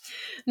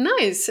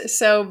Nice.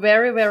 So,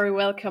 very, very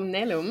welcome,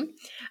 Nelum.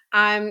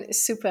 I'm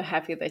super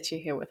happy that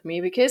you're here with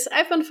me because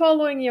I've been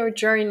following your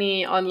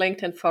journey on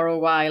LinkedIn for a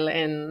while.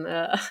 And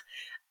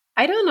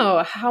I don't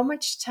know, how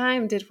much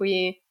time did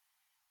we?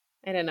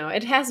 I don't know.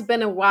 It has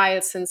been a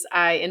while since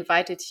I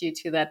invited you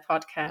to that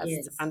podcast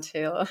Yes.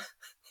 until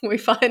we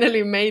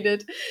finally made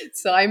it.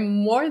 So,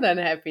 I'm more than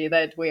happy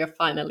that we are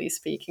finally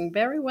speaking.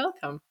 Very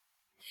welcome.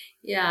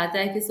 Yeah,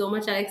 thank you so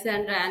much,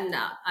 Alexandra. And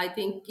I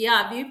think,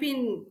 yeah, we've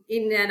been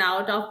in and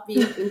out of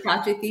being in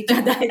touch with each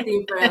other, I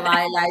think, for a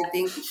while. I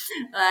think,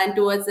 and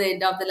towards the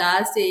end of the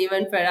last year,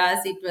 even for us,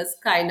 it was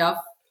kind of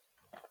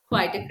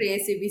quite a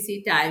crazy,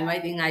 busy time. I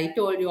think I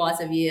told you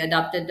also we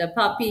adopted a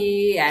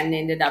puppy and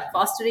ended up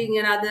fostering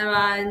another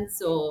one.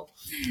 So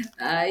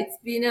it's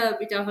been a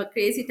bit of a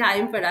crazy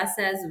time for us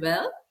as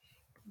well.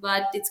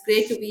 But it's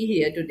great to be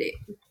here today.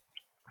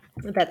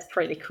 That's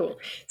pretty cool.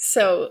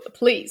 So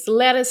please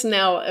let us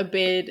know a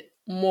bit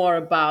more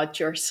about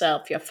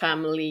yourself, your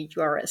family,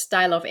 your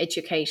style of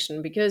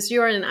education, because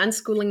you're an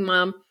unschooling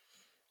mom.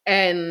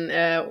 And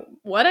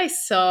what I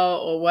saw,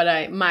 or what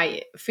I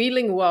my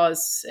feeling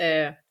was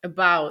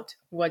about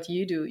what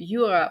you do,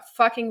 you are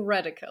fucking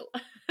radical,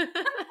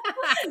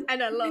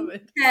 and I love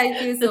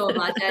Thank you so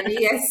much. And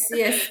yes,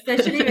 yes,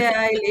 especially where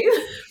I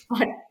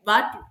live,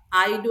 what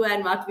I do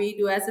and what we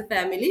do as a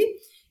family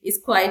is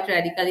quite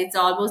radical. It's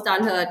almost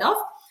unheard of.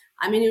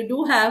 I mean, you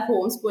do have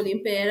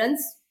homeschooling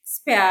parents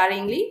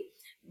sparingly,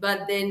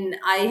 but then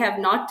I have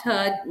not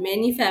heard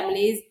many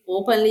families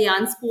openly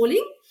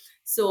unschooling.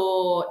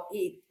 So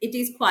it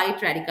is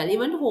quite radical.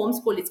 Even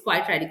homeschool is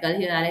quite radical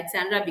here,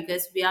 Alexandra,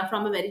 because we are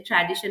from a very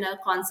traditional,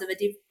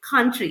 conservative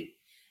country,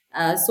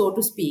 so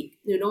to speak.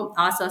 You know,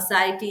 our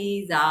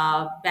societies,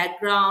 our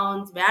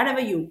backgrounds, wherever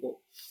you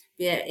go,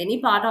 where any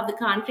part of the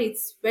country,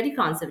 it's very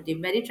conservative,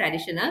 very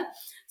traditional.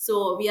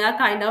 So we are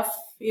kind of,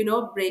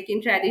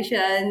 breaking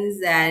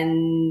traditions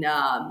and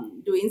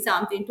doing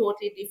something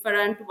totally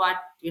different what,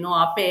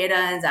 our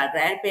parents, our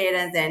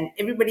grandparents, and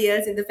everybody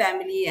else in the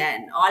family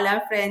and all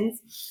our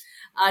friends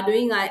are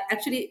doing. I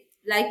actually,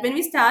 like, when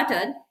we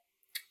started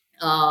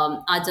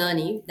our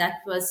journey.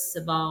 That was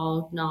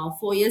about now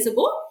 4 years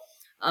ago,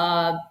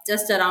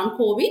 just around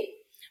COVID,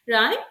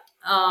 right?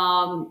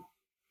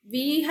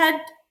 We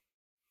had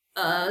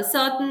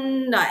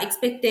certain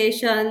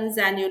expectations,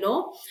 and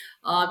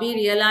we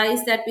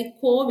realized that with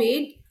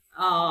COVID,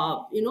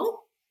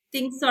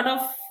 things sort of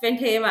went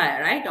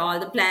haywire, right? All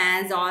the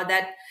plans, all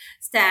that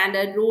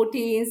standard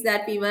routines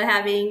that we were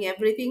having,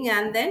 everything,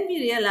 and then we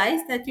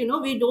realized that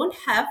we don't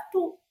have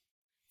to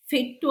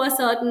fit to a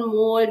certain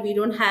mold. We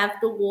don't have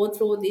to go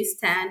through this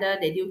standard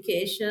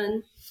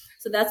education.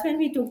 So that's when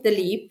we took the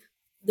leap.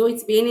 Though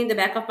it's been in the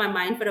back of my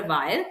mind for a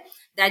while,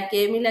 that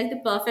gave me like the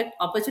perfect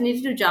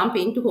opportunity to jump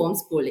into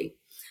homeschooling.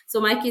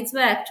 So my kids were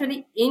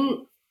actually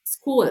in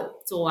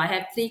school. So I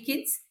have three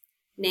kids.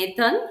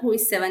 Nathan, who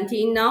is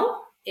 17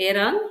 now,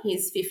 Aaron,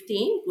 he's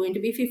 15, going to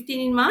be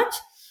 15 in March,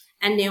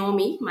 and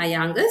Naomi, my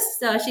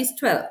youngest, she's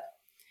 12,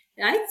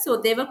 right?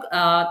 So they were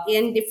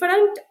in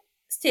different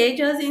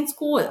stages in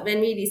school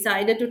when we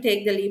decided to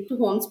take the leap to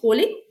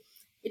homeschooling.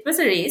 It was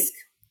a risk.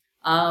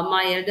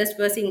 My eldest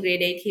was in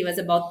grade 8. He was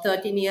about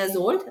 13 years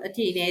old, a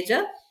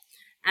teenager.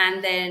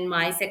 And then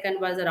my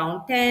second was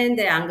around 10.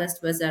 The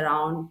youngest was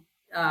around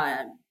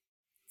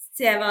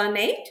 7,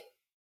 8.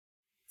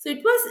 So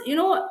it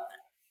was,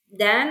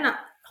 then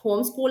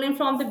homeschooling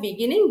from the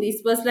beginning,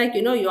 this was like,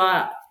 you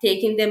are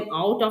taking them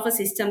out of a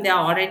system they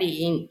are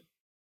already in.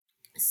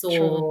 True.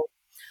 So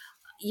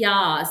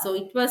yeah, so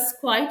it was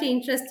quite an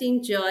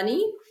interesting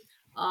journey,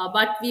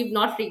 but we've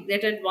not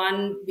regretted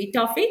one bit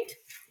of it.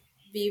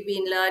 We've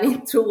been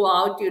learning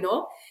throughout,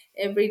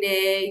 every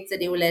day it's a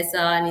new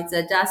lesson, it's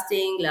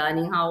adjusting,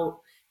 learning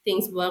how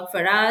things work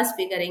for us,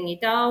 figuring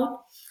it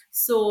out.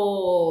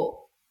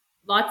 So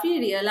what we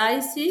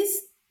realized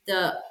is,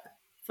 the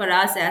for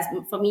us, as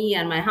for me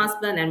and my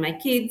husband and my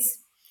kids,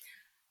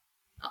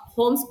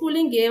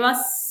 homeschooling gave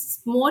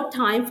us more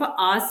time for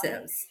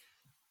ourselves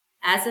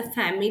as a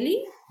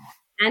family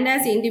and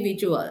as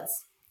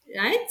individuals,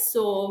 right?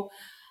 So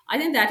I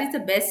think that is the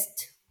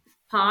best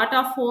part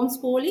of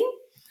homeschooling.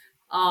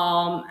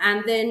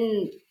 And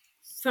then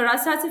for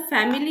us as a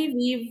family,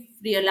 we've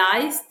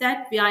realized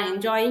that we are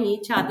enjoying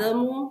each other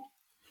more,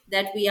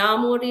 that we are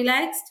more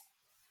relaxed.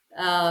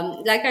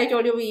 Like I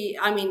told you,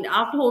 I mean,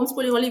 after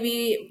homeschooling only,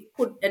 we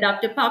could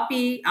adopt a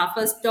puppy, our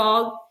first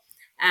dog,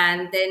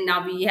 and then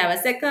now we have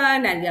a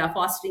second, and we are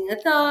fostering a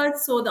third.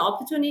 So the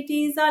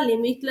opportunities are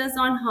limitless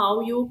on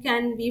how you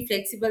can be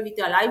flexible with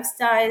your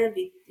lifestyle,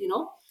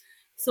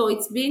 So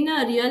it's been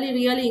a really,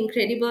 really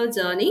incredible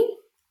journey.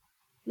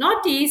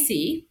 Not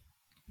easy,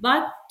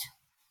 but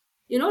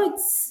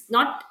it's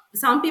not.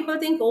 Some people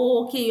think,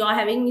 oh, okay, you're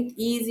having it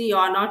easy,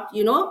 you're not,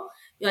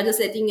 you're just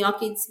letting your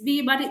kids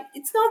be, but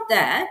it's not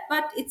that.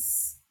 But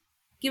it's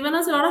given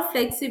us a lot of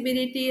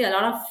flexibility, a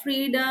lot of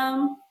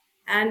freedom,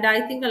 and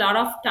I think a lot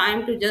of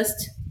time to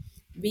just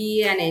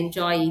be and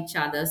enjoy each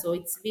other. So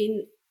it's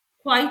been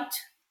quite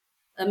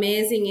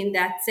amazing in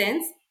that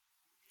sense.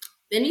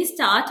 When we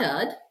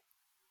started,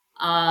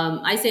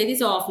 I say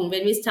this often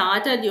when we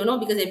started,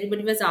 because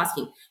everybody was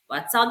asking,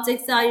 what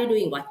subjects are you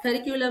doing? What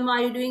curriculum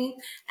are you doing?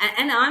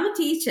 And I'm a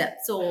teacher.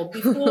 So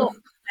before,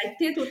 like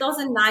till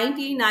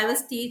 2019, I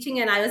was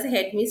teaching and I was a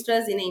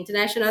headmistress in an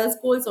international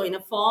school, so in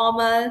a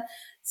formal,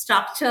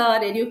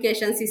 structured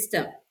education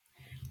system,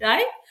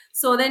 right?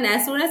 So then,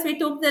 as soon as we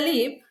took the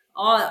leap,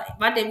 or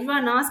what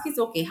everyone asks is,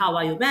 okay, how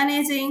are you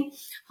managing?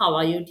 How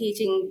are you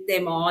teaching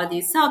them all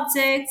these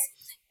subjects,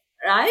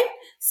 right?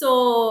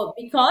 So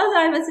because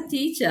I was a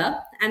teacher,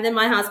 and then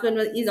my husband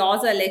is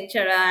also a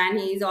lecturer, and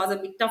he is also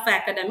a bit of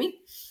academic.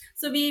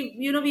 So we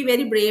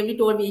very bravely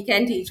told we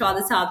can teach all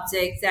the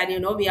subjects,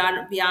 and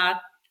we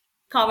are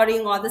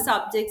covering all the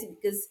subjects,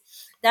 because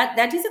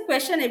that is a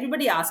question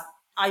everybody asks.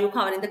 Are you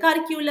covering the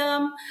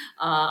curriculum?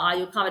 Are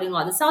you covering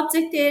all the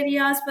subject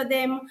areas for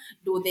them?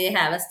 Do they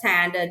have a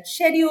standard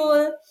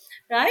schedule,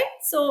 right?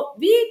 So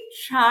we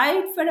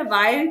tried for a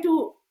while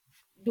to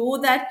do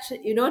that,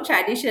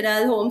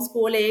 traditional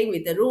homeschooling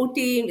with the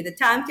routine, with the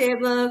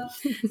timetable,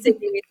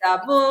 sitting with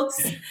our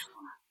books.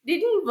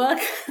 Didn't work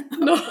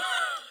No,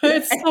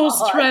 it's at so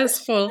all.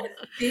 stressful.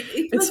 It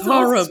It's was so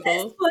horrible.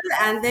 stressful,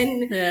 and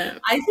then Yeah.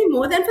 I think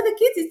more than for the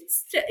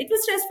kids, it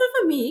was stressful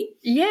for me.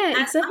 Yeah, And I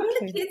mean, the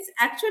exactly. kids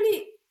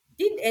actually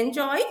did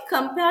enjoy it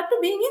compared to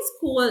being in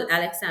school,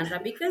 Alexandra,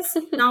 because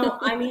now,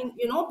 I mean,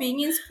 being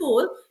in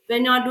school,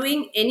 when you're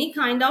doing any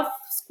kind of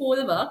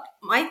schoolwork,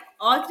 my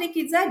all three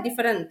kids are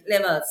different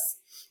levels.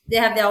 They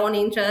have their own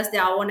interests,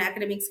 their own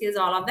academic skills,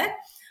 all of that.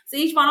 So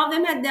each one of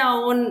them had their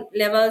own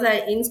levels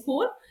in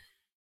school.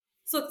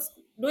 So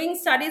doing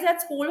studies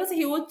at school was a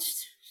huge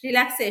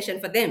relaxation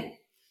for them.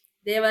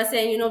 They were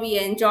saying, we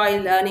enjoy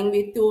learning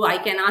with you. I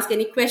can ask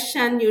any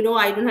question,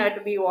 I don't have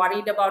to be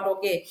worried about,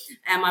 okay,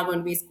 am I going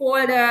to be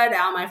scolded?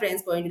 Are my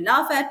friends going to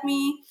laugh at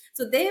me?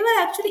 So they were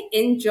actually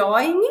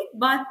enjoying it.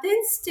 But then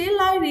still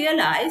I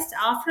realized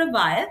after a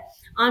while,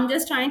 I'm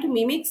just trying to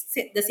mimic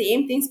the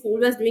same thing school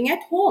was doing at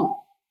home,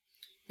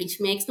 which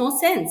makes no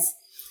sense.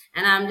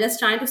 And I'm just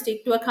trying to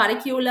stick to a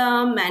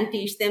curriculum and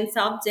teach them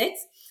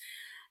subjects.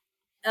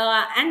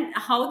 And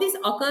how this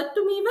occurred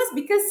to me was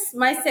because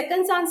my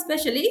second son,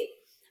 especially,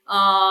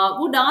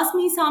 would ask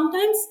me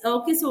sometimes,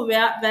 okay, so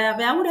where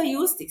would I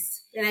use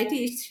this? When I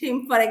teach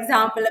him, for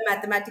example, a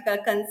mathematical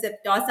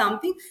concept or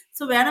something,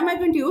 so where am I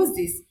going to use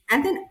this?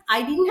 And then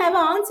I didn't have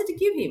an answer to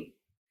give him.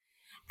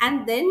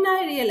 And then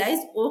I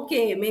realized,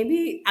 okay,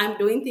 maybe I'm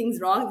doing things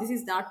wrong. This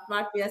is not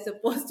what we are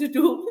supposed to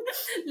do.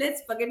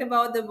 Let's forget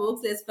about the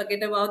books. Let's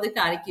forget about the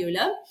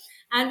curriculum.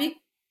 And we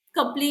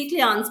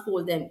completely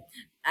unschool them.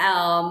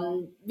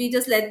 We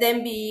just let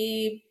them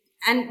be.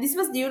 And this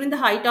was during the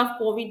height of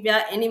COVID,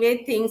 where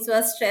anyway things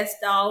were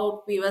stressed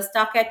out. We were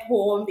stuck at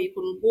home. We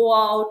couldn't go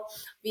out.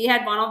 We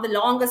had one of the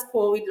longest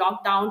COVID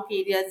lockdown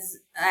periods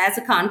as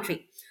a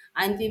country.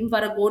 And then for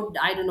a good,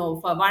 I don't know,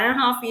 for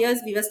 1.5 years,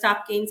 we were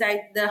stuck inside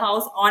the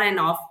house on and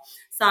off.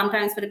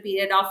 Sometimes for a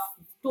period of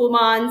 2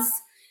 months,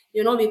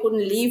 we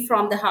couldn't leave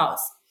from the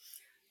house.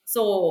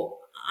 So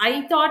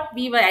I thought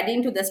we were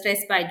adding to the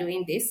stress by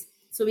doing this.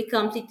 So we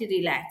completely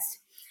relaxed.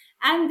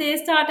 And they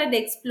started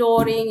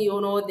exploring,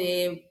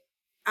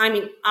 I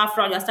mean,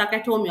 after all, you're stuck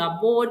at home, you're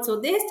bored.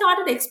 So they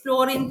started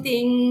exploring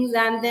things.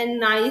 And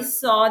then I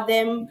saw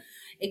them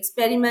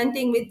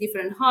experimenting with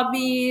different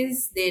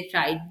hobbies. They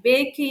tried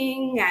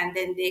baking, and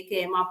then they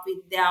came up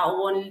with their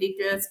own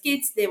little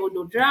skits. They would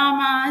do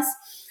dramas.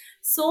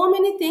 So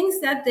many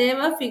things that they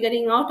were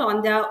figuring out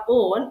on their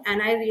own.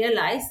 And I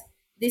realized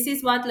this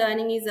is what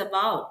learning is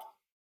about.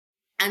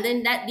 And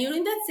then that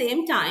during that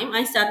same time,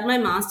 I started my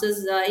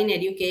master's in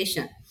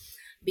education,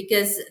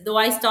 because though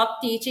I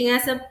stopped teaching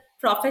as a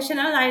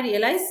professional, I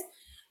realized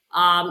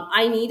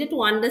I needed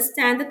to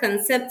understand the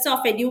concepts of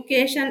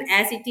education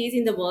as it is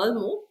in the world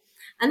more.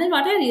 And then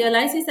what I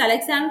realized is,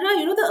 Alexandra,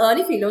 the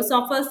early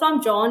philosophers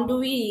from John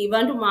Dewey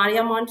even to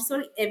Maria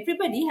Montessori,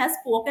 everybody has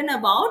spoken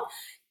about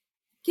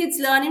kids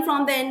learning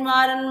from the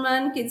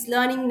environment, kids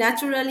learning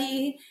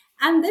naturally.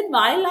 And then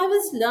while I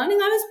was learning,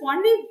 I was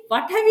wondering,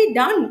 what have we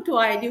done to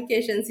our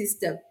education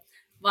system?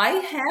 Why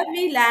have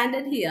we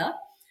landed here?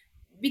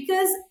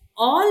 Because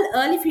all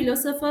early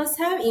philosophers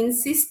have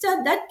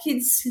insisted that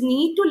kids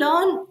need to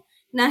learn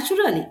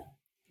naturally,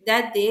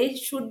 that they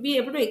should be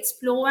able to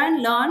explore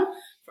and learn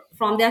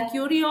from their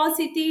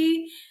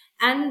curiosity.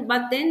 And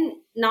but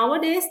then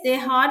nowadays they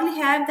hardly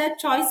have that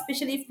choice,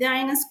 especially if they are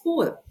in a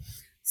school.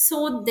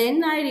 So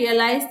then I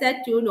realized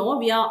that,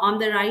 we are on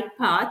the right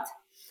path,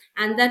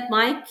 and that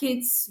my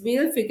kids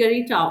will figure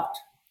it out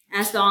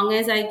as long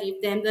as I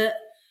give them the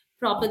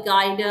proper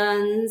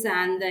guidance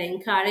and the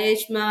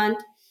encouragement.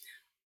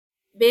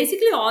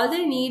 Basically all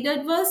they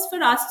needed was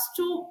for us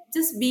to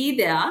just be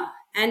there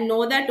and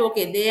know that,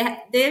 okay,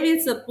 they will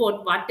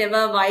support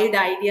whatever wild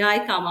idea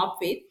I come up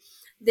with.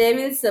 They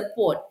will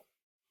support.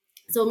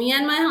 So me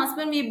and my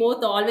husband, we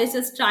both always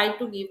just try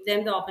to give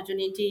them the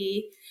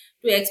opportunity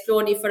to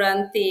explore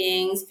different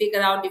things,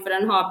 figure out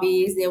different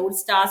hobbies. They would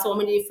start so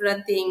many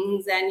different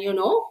things, and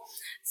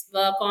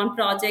work on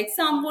projects.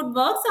 Some would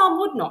work, some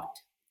would not,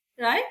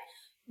 right?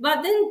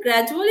 But then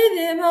gradually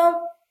they were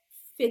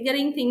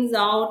figuring things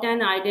out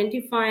and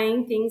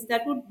identifying things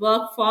that would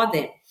work for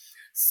them.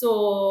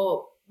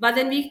 So, but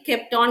then we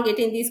kept on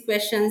getting these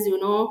questions,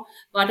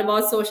 what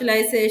about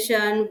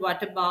socialization?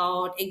 What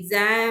about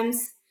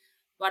exams?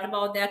 What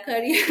about their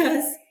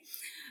careers?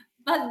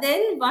 But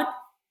then what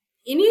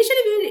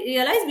initially we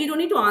realized we don't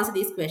need to answer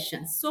these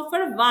questions. So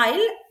for a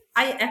while,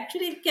 I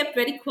actually kept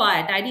very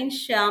quiet. I didn't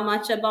share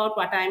much about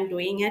what I'm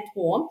doing at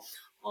home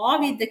or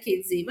with the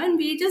kids even.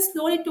 We just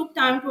slowly took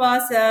time to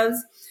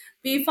ourselves.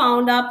 We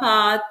found our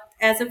path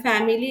as a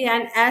family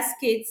and as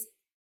kids.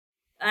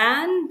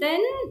 And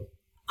then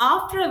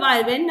after a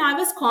while, when I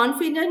was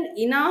confident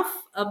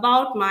enough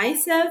about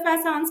myself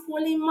as an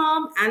unschooling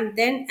mom and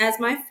then as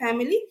my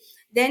family,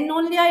 then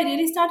only I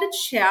really started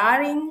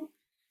sharing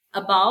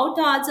about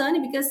our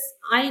journey, because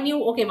I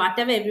knew, okay,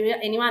 whatever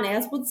anyone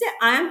else would say,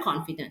 I am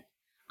confident.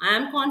 I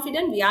am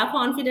confident. We are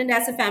confident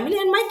as a family,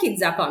 and my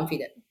kids are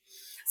confident.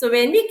 So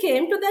when we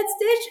came to that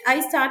stage,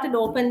 I started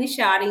openly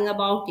sharing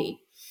about it.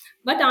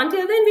 But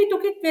until then, we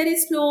took it very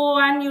slow,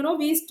 and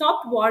we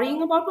stopped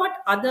worrying about what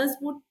others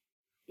would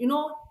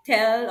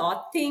tell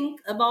or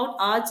think about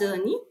our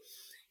journey,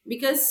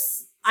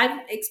 because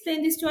I've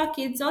explained this to our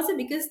kids also,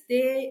 because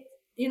they,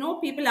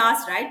 people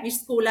ask, right, which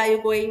school are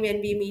you going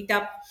when we meet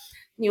up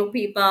new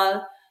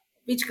people,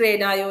 which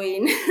grade are you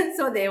in?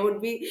 So they would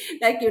be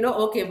like,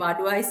 okay, what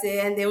do I say?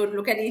 And they would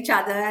look at each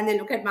other and they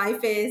look at my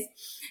face.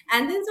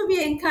 And then so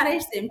we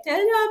encourage them, tell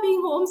you are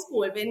being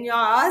homeschooled. When you're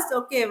asked,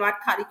 okay, what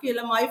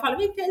curriculum are you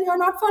following? Tell you're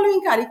not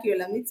following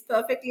curriculum. It's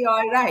perfectly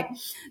all right.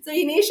 So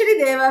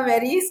initially they were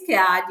very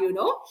scared,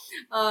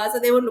 so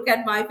they would look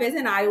at my face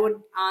and I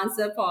would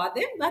answer for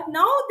them. But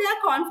now they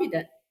are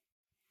confident.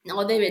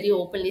 Now they very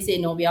openly say,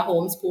 no, we are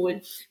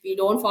homeschooled. We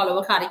don't follow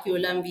a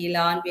curriculum. We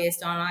learn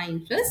based on our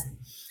interest.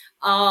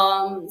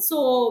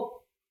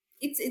 So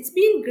it's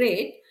been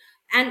great.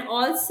 And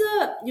also,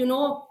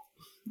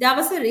 there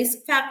was a risk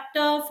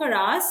factor for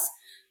us,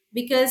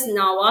 because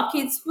now our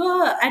kids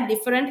were at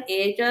different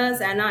ages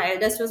and our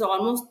eldest was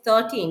almost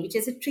 13, which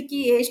is a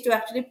tricky age to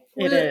actually It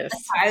pull a is.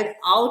 child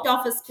out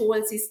of a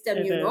school system.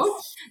 It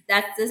is.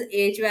 That's the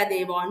age where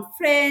they want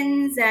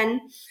friends.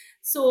 And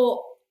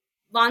so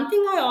one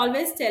thing I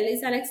always tell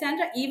is,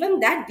 Alexandra, even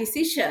that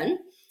decision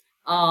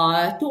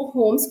to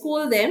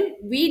homeschool them,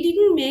 we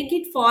didn't make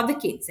it for the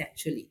kids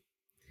actually.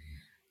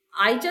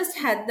 I just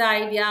had the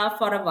idea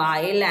for a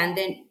while, and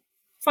then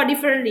for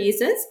different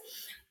reasons,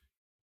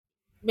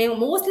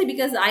 mostly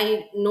because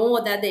I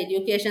know that the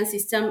education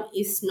system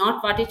is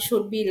not what it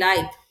should be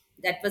like.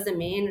 That was the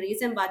main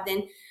reason. But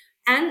then,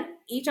 and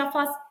each of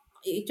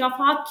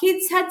our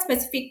kids had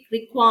specific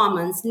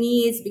requirements,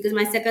 needs, because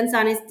my second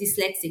son is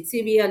dyslexic,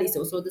 severely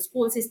so. So the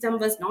school system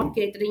was not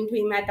catering to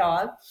him at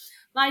all.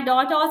 My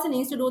daughter also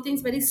needs to do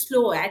things very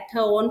slow at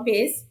her own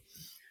pace.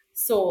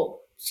 So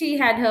she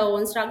had her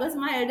own struggles.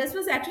 My eldest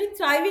was actually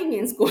thriving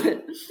in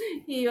school.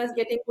 He was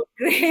getting good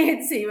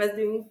grades. He was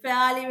doing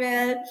fairly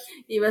well.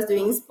 He was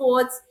doing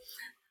sports.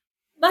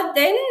 But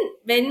then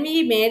when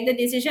we made the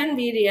decision,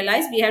 we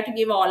realized we have to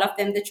give all of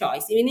them the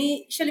choice.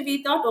 Initially,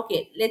 we thought,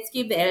 okay, let's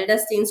keep the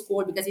eldest in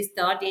school because he's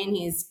 13,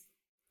 he's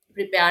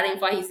preparing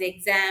for his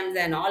exams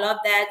and all of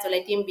that. So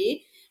let him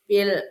be.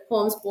 We'll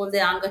homeschool the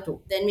younger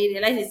two. Then we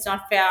realized it's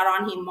not fair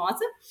on him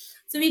also.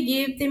 So we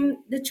gave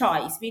them the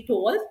choice. We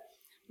told,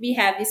 we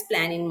have this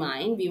plan in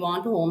mind. We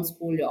want to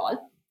homeschool you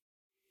all.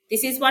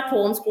 This is what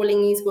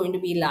homeschooling is going to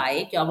be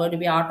like. You're going to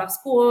be out of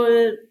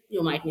school.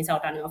 You might miss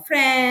out on your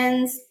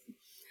friends.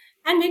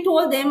 And we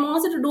told them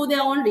also to do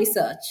their own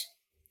research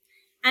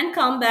and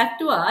come back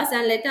to us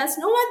and let us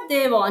know what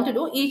they want to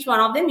do, each one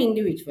of them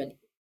individually.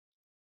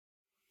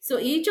 So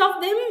each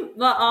of them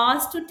were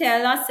asked to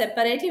tell us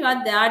separately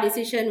what their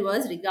decision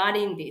was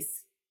regarding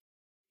this.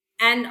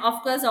 And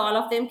of course, all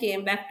of them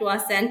came back to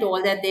us and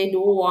told that they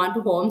do want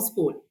to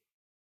homeschool.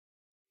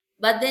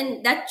 But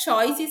then that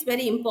choice is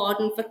very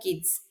important for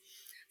kids.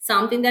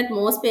 Something that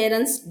most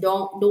parents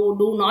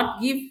do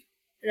not give,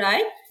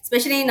 right?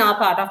 Especially in our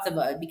part of the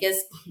world,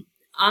 because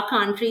our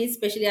country,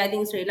 especially I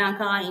think Sri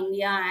Lanka,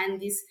 India, and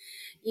this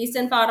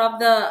eastern part of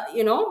the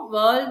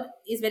world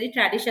is very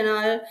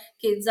traditional.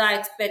 Kids are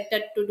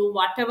expected to do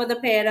whatever the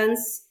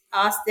parents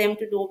ask them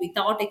to do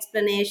without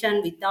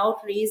explanation, without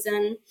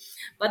reason.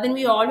 But then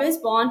we always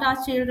want our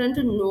children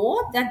to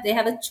know that they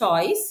have a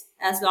choice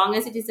as long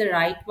as it is the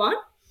right one,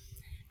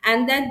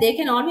 and that they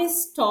can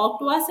always talk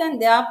to us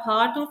and they are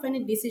part of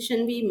any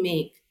decision we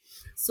make.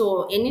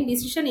 So any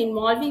decision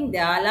involving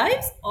their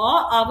lives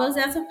or ours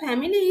as a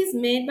family is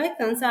made by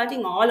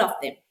consulting all of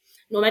them,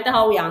 no matter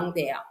how young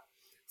they are.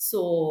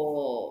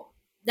 So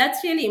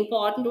that's really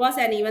important to us.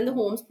 And even the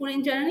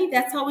homeschooling journey,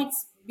 that's how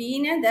it's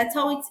been and that's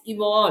how it's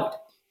evolved.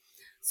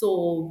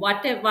 So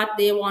what they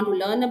want to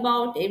learn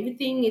about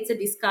everything, it's a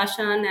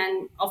discussion.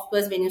 And of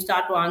course, when you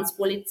start to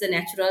unschool, it's a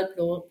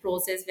natural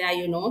process where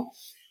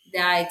they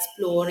are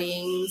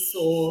exploring.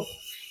 So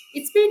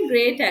it's been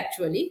great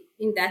actually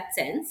in that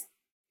sense.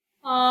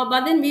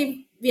 But then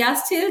we are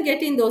still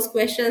getting those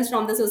questions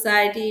from the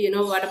society.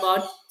 What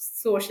about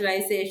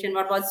socialization?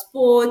 What about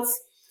sports?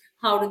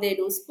 How do they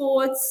do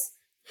sports?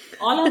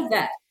 All of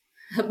that.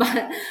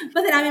 but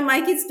then I mean,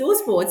 my kids do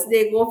sports.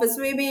 They go for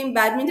swimming,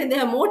 badminton. They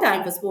have more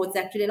time for sports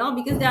actually now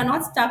because they are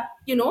not stuck,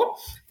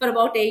 for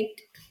about 8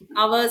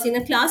 hours in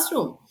a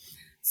classroom.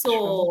 True.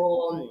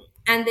 So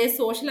and they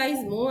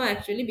socialize more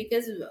actually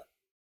because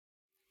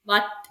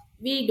what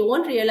we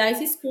don't realize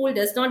is school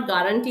does not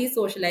guarantee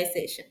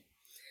socialization.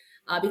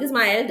 Because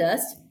my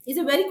eldest is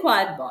a very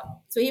quiet boy.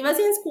 So he was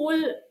in school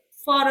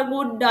for a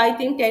good, I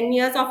think, 10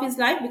 years of his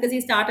life because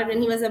he started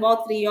when he was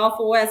about 3 or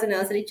 4 as a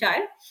nursery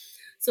child.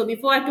 So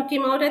before I took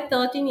him out at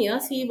 13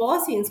 years, he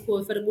was in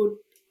school for a good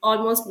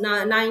almost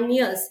 9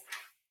 years.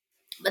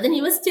 But then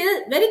he was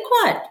still very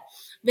quiet,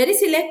 very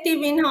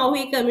selective in how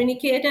he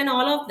communicate and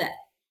all of that.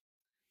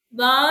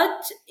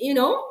 But,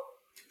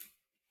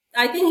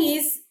 I think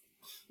he's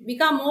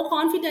become more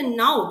confident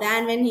now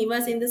than when he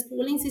was in the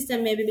schooling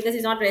system, maybe because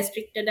he's not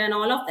restricted and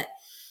all of that.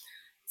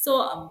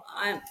 So,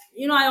 I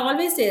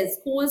always say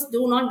schools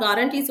do not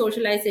guarantee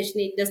socialization.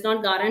 It does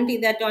not guarantee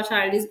that your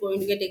child is going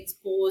to get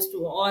exposed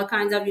to all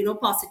kinds of,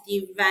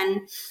 positive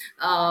and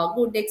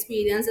good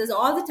experiences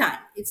all the time.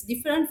 It's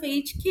different for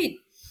each kid.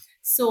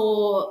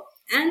 So,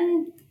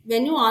 and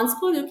when you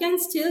unschool, you can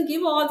still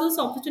give all those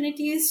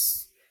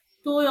opportunities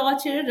to your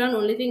children.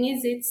 Only thing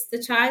is, it's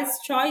the child's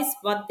choice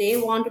what they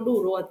want to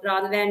do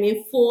rather than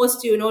being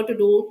forced, to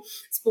do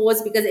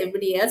sports because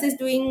everybody else is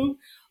doing.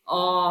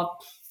 Uh,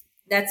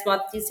 that's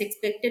what is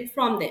expected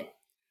from them.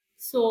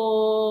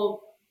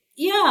 So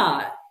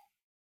yeah,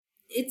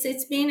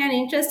 it's been an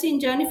interesting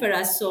journey for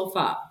us so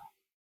far.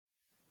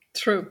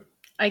 True.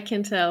 I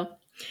can tell.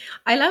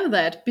 I love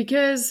that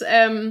because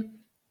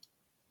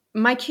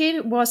my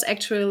kid was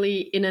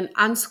actually in an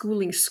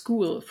unschooling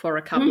school for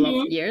a couple of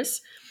Mm-hmm.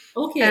 years.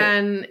 Okay.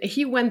 And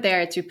he went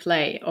there to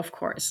play, of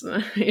course.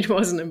 It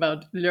wasn't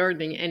about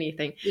learning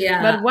anything.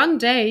 Yeah. But one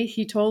day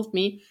he told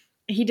me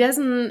he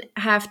doesn't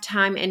have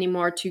time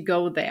anymore to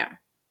go there.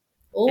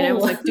 And I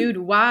was Oh. like, dude,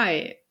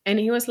 why? And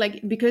he was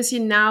like, because he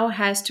now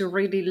has to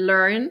really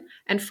learn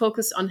and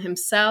focus on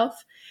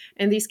himself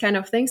and these kind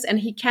of things. And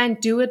he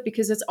can't do it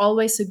because it's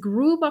always a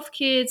group of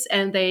kids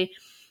and they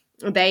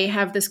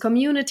have this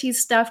community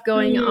stuff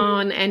going Hmm.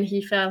 on. And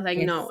he felt like,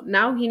 Yes. no,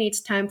 now he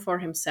needs time for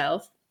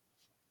himself.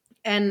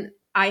 And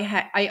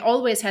I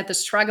always had the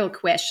struggle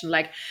question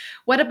like,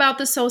 what about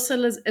the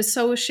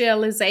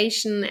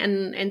socialization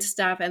and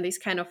stuff and these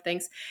kind of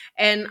things.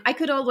 And I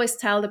could always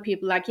tell the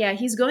people like, yeah,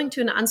 he's going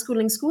to an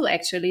unschooling school.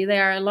 Actually,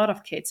 there are a lot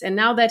of kids, and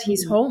now that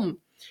he's Mhm.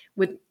 home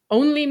with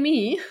only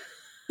me,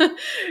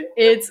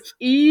 it's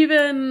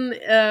even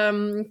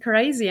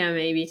crazier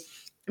maybe.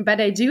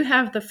 But I do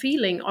have the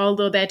feeling,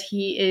 although that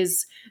he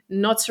is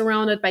not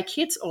surrounded by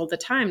kids all the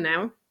time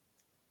now,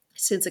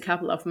 since a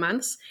couple of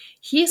months,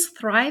 he's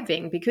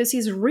thriving because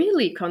he's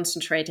really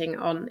concentrating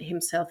on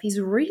himself. He's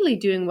really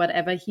doing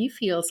whatever he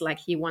feels like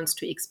he wants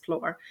to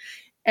explore.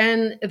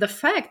 And the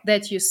fact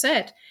that you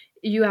said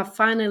you have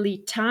finally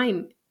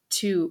time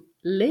to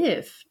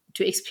live,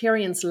 to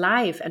experience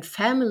life and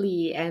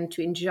family, and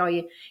to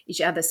enjoy each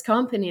other's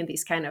company and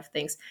these kind of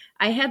things.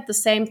 I had the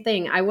same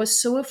thing. I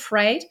was so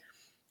afraid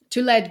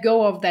to let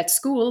go of that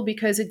school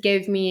because it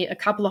gave me a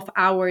couple of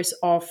hours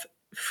of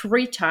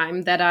free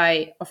time that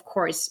I, of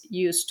course,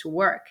 used to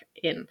work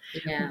in.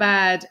 Yeah.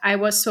 But I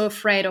was so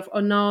afraid of,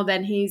 oh no,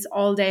 then he's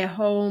all day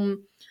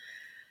home.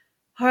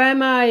 How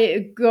am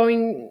I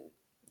going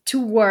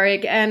to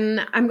work?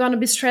 And I'm going to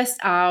be stressed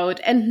out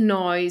and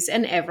noise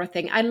and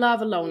everything. I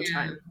love alone Yeah.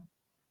 time.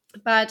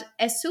 But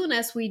as soon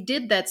as we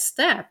did that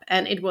step,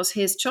 and it was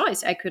his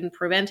choice, I couldn't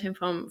prevent him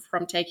from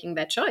taking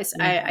that choice.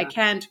 I Yeah.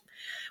 can't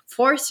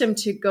force him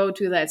to go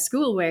to that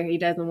school where he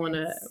doesn't want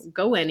to Yes.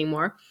 go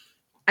anymore.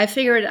 I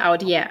figured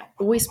out, yeah,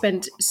 we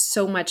spent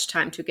so much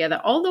time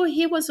together, although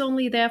he was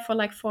only there for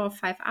like 4 or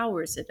 5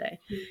 hours a day,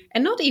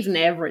 and not even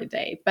every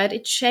day. But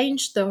it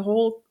changed the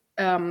whole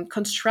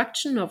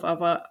construction of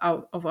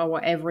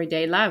our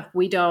everyday life.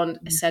 We don't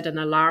set an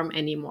alarm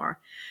anymore.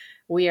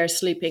 We are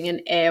sleeping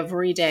in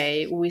every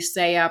day. We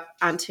stay up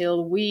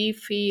until we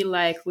feel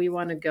like we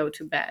want to go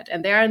to bed.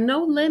 And there are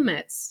no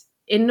limits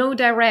in no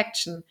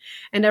direction.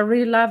 And I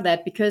really love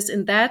that because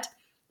in that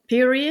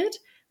period,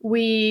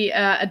 we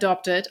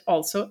adopted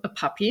also a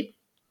puppy.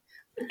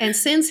 And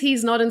since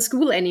he's not in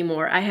school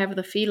anymore, I have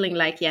the feeling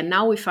like, yeah,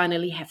 now we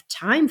finally have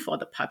time for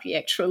the puppy,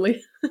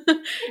 actually.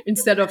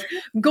 Instead of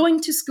going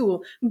to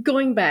school,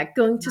 going back,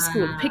 going to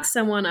school, pick Ah,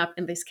 someone up,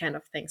 and these kind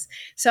of things.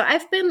 So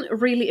I've been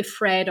really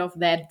afraid of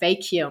that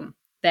vacuum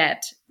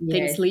that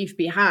things yes. leave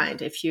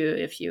behind if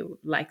you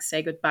like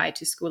say goodbye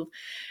to school.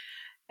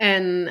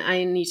 And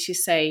I need to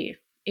say,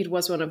 it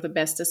was one of the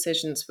best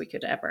decisions we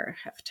could ever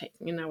have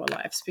taken in our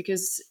lives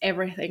because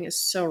everything is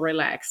so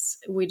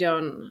relaxed. We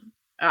don't.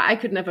 I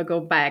could never go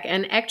back.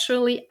 And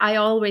actually, I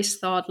always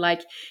thought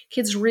like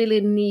kids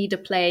really need a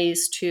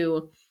place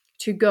to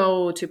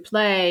go, to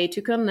play,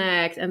 to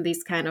connect, and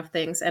these kind of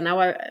things. And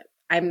now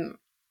I'm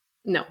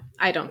no,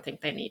 I don't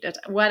think they need it.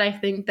 What I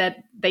think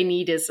that they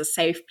need is a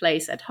safe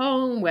place at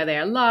home where they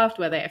are loved,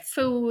 where they have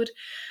food,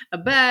 a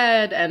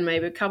bed, and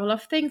maybe a couple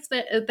of things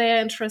that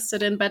they're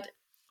interested in. But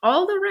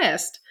all the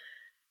rest,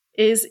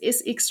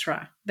 is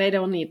extra. They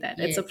don't need that.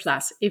 It's a Yes.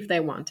 plus if they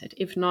want it.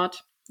 If not,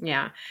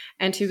 yeah.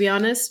 And to be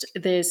honest,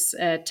 this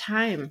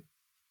time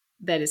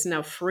that is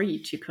now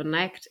free to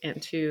connect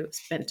and to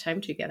spend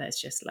time together is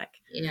just like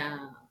Yeah.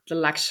 the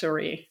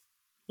luxury.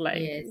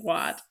 Like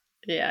what?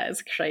 Yes. Yeah,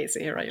 it's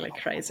crazy, really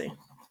crazy.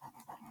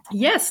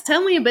 Yes,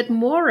 tell me a bit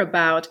more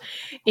about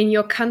in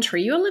your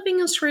country. You're living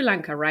in Sri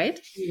Lanka, right?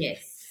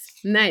 Yes.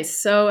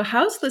 Nice. So,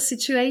 how's the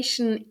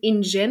situation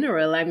in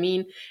general? I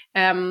mean,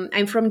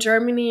 I'm from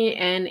Germany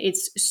and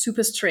it's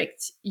super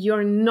strict.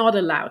 You're not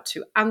allowed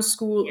to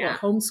unschool or Yeah.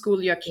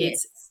 homeschool your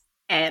kids Yes.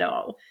 at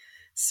all.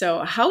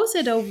 So, how is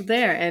it over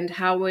there, and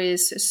how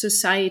is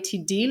society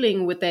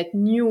dealing with that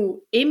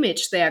new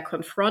image they are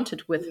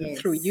confronted with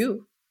through Yes.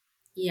 you?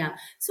 Yeah.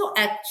 So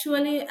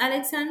actually,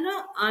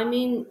 Alexandra, I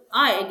mean,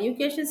 our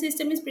education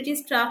system is pretty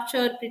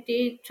structured,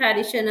 pretty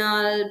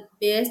traditional,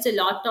 based a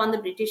lot on the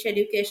British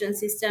education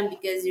system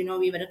because, we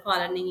were a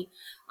colony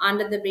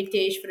under the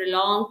British for a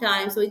long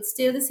time. So it's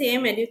still the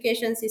same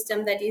education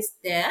system that is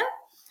there.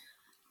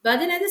 But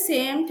then at the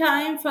same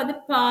time, for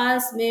the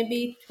past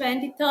maybe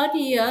 20, 30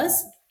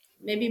 years,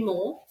 maybe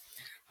more,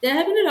 there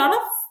have been a lot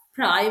of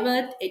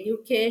private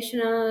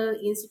educational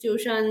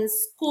institutions,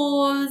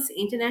 schools,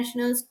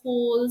 international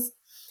schools,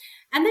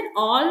 and then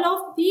all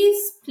of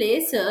these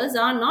places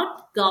are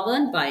not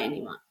governed by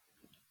anyone.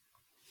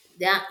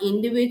 They are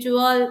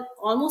individual,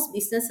 almost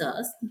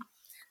businesses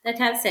that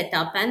have set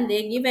up and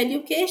they give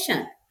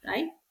education,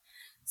 right?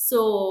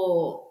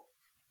 So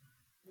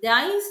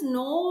there is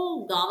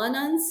no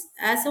governance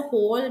as a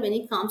whole when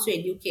it comes to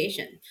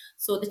education.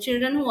 So the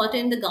children who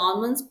attend the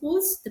government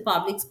schools, the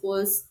public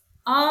schools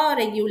are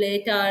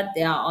regulated,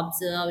 they are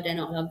observed and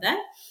all of that.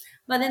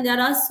 But then there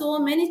are so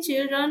many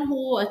children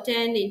who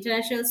attend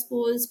international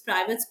schools,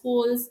 private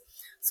schools.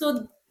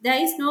 So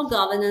there is no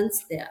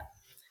governance there,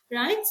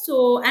 right?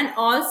 So and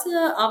also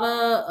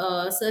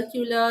our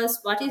circulars,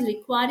 what is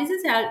required is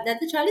that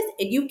the child is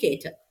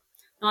educated,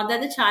 not that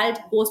the child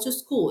goes to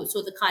school.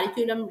 So the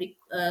curriculum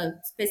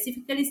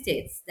specifically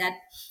states that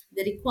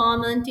the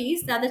requirement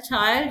is that the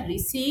child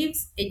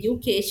receives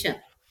education.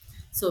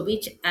 So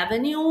which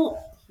avenue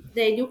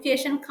the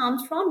education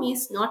comes from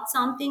is not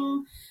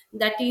something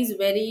that is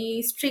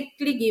very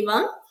strictly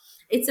given.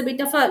 It's a bit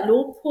of a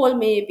loophole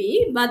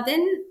maybe, but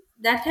then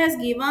that has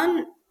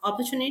given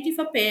opportunity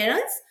for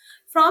parents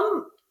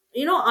from,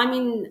 I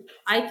mean,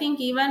 I think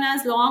even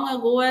as long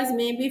ago as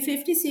maybe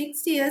 50,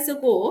 60 years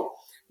ago,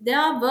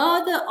 there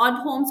were the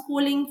odd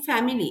homeschooling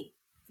family.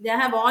 There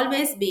have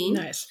always been,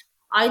 Nice,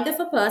 either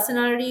for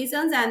personal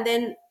reasons, and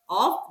then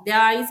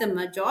there is a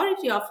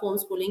majority of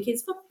homeschooling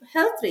kids for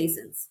health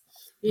reasons.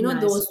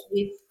 nice. Those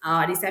with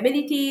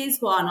disabilities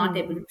who are not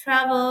able to Mhm.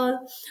 travel,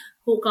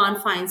 who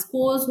can't find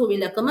schools who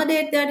will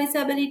accommodate their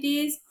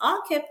disabilities,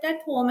 are kept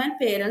at home and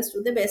parents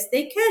do the best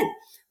they can.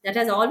 That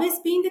has always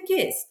been the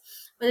case.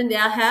 But then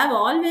there have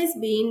always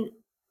been,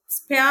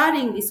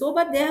 sparingly so,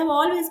 but there have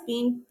always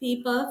been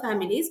people,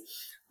 families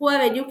who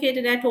are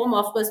educated at home.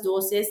 Of course,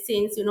 those days,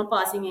 since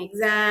passing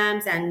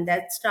exams and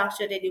that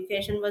structured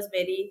education was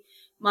very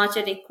much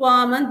a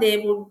requirement, they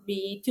would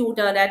be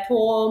tutored at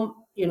home.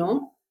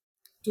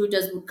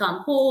 Tutors would come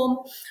home.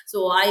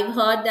 So I've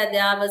heard that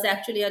there was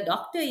actually a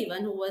doctor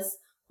even who was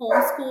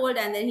homeschooled,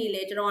 and then he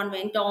later on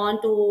went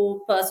on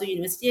to pursue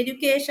university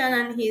education,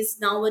 and he's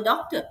now a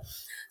doctor.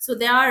 So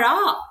there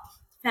are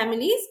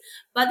families,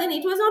 but then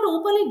it was not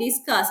openly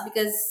discussed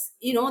because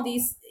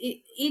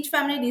each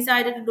family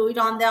decided to do it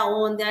on their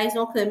own. There is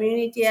no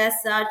community as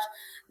such.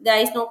 There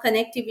is no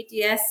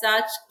connectivity as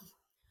such.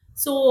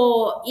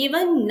 So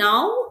even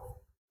now,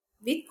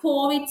 with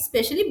COVID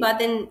especially, but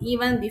then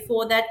even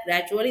before that,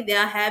 gradually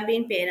there have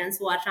been parents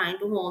who are trying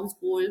to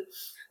homeschool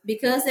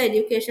because the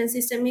education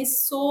system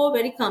is so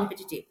very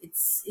competitive.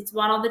 It's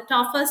one of the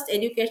toughest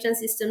education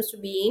systems to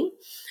be in.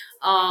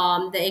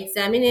 The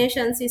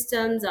examination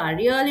systems are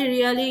really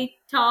really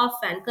tough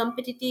and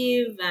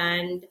competitive,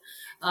 and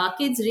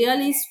kids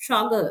really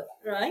struggle,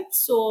 right?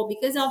 So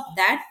because of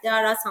that,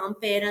 there are some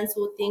parents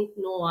who think,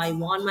 no, I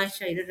want my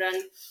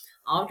children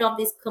out of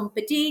this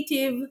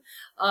competitive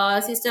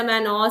system.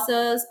 And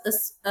also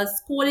a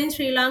school in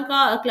Sri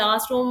Lanka, a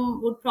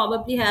classroom would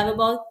probably have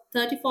about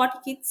 30, 40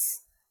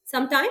 kids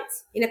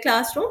sometimes in a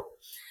classroom.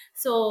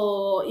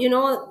 So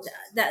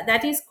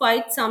that is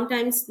quite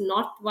sometimes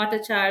not what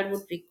a child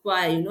would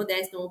require.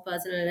 There's no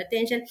personal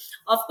attention.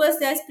 Of course,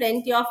 there's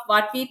plenty of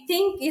what we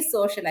think is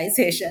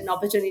socialization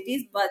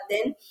opportunities, but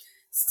then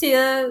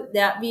still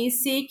there we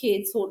see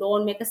kids who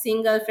don't make a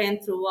single friend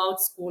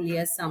throughout school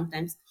years.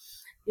 Sometimes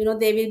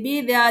they will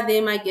be there,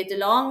 they might get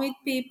along with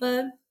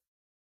people.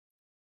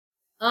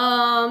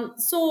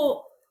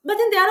 So, but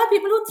then there are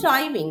people who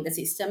thrive in the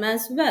system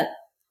as well,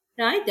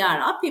 right? There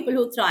are people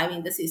who thrive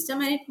in the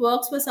system, and it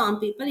works for some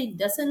people, it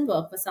doesn't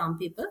work for some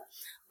people.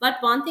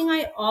 But one thing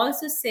I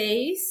also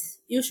say is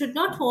you should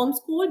not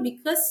homeschool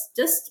because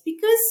just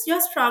because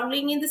you're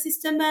struggling in the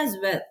system as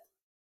well.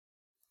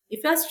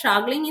 If you're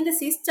struggling in the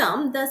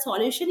system, the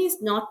solution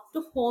is not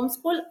to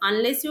homeschool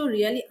unless you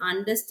really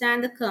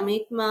understand the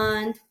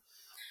commitment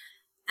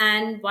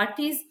and what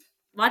is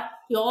what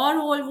your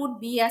role would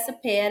be as a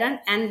parent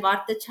and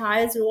what the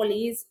child's role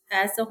is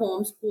as a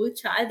homeschool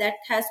child, that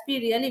has to be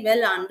really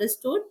well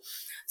understood.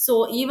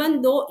 So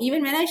even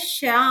when I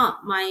share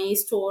my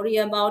story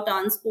about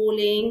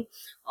unschooling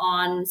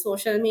on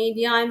social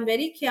media, I'm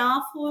very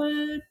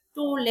careful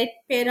to let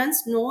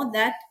parents know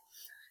that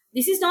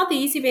this is not the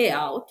easy way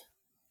out.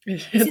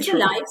 This is a True.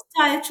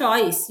 lifestyle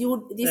choice.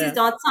 This is Yeah.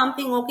 not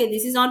something, okay,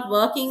 this is not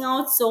working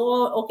out, so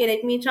okay,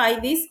 let me try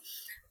this.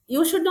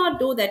 You should not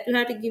do that. You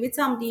have to give it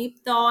some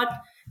deep thought,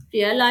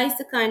 realize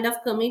the kind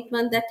of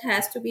commitment that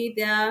has to be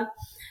there.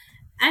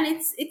 And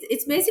it's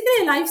basically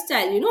a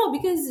lifestyle,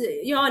 because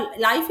your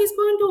life is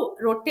going to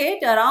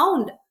rotate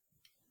around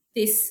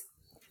this.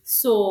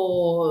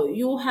 So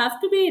you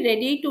have to be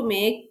ready to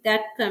make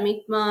that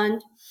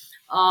commitment,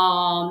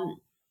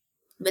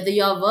 whether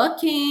you're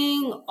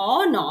working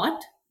or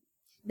not.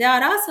 There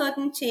are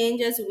certain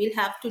changes we'll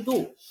have to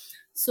do.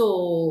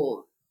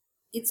 So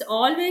it's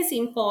always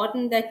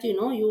important that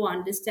you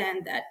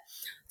understand that.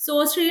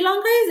 So Sri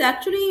Lanka is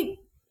actually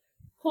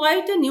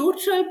quite a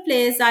neutral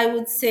place, I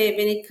would say,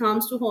 when it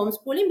comes to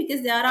homeschooling,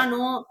 because there are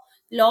no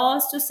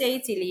laws to say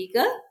it's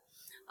illegal.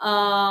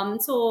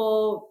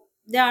 So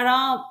there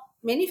are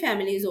many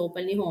families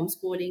openly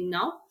homeschooling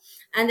now.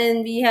 And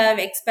then we have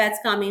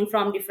expats coming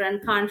from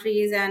different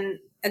countries, and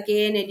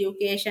again,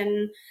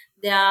 education,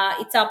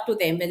 it's up to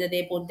them whether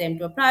they put them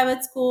to a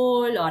private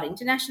school or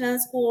international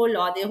school,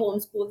 or they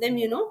homeschool them.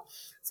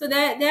 So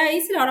there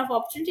is a lot of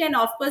opportunity. And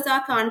of course,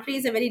 our country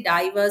is a very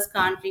diverse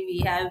country. We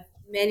have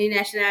many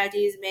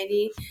nationalities,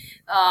 many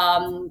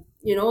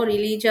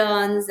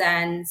religions,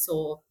 and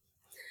so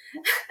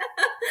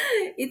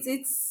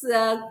it's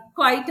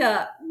quite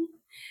a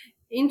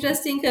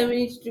interesting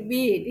community to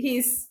be in.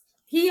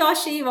 He or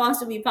she wants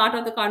to be part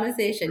of the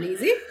conversation,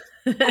 is it?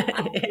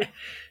 Yeah.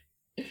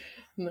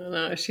 No,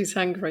 no, she's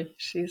hungry.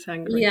 She's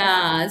hungry.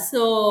 Yeah,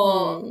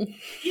 so Hmm.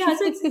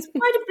 it's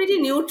quite a pretty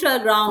neutral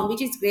ground,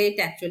 which is great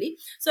actually.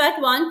 So at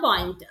one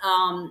point,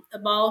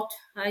 about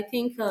I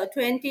think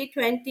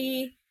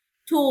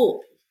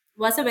 2022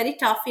 was a very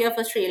tough year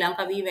for Sri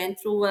Lanka. We went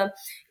through a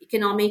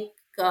economic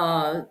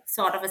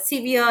sort of a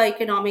severe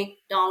economic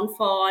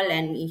downfall,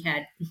 and we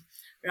had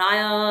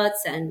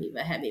riots, and we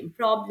were having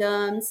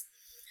problems.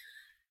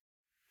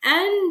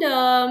 And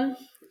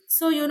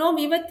so,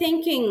 we were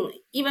thinking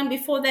even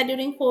before that,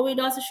 during COVID,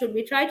 also, should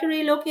we try to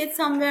relocate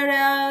somewhere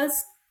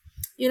else?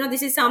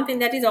 This is something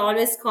that is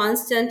always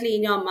constantly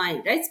in your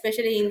mind, right?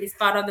 Especially in this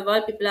part of the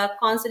world, people are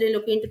constantly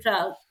looking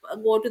to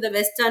go to the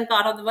western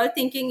part of the world,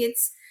 thinking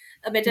it's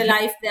a better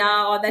life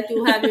there, or that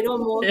you have,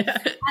 more. Yeah.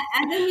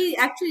 And then we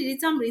actually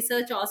did some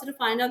research also to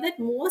find out that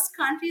most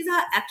countries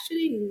are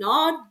actually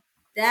not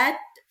that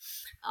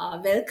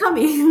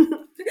welcoming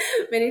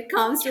when it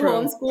comes to True.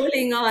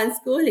 homeschooling or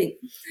unschooling.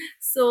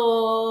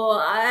 So,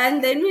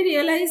 and then we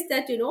realized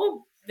that,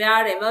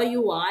 wherever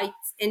you are,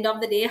 it's end of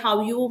the day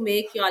how you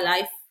make your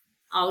life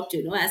out,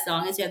 as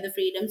long as you have the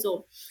freedom.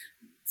 So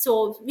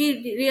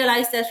we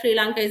realized that Sri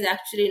Lanka is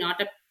actually not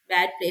a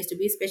bad place to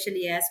be,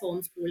 especially as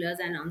homeschoolers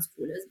and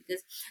unschoolers,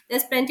 because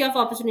there's plenty of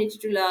opportunity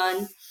to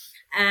learn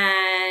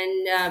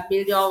and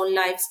build your own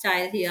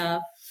lifestyle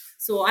here.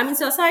 So I mean,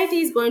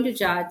 society is going to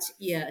judge,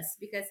 yes,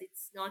 because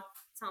it's not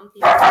something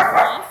you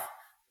know of.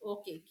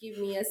 Okay, give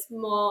me a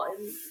small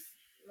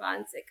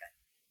 1 second.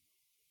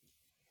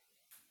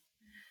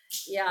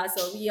 Yeah,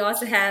 so we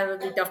also have a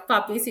bit of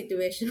puppy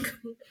situation.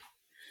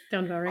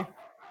 Don't worry.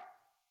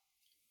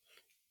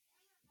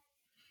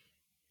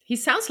 He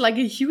sounds like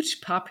a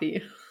huge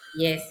puppy.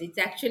 Yes, it's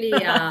actually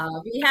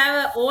we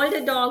have an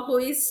older dog who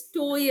is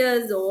 2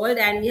 years old,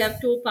 and we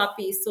have two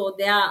puppies. So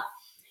they are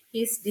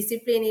he's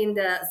disciplining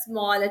the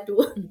smaller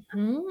two.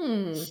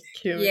 Hmm.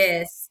 Cute.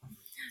 Yes.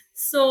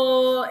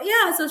 So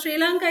yeah, so Sri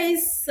Lanka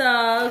is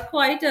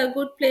quite a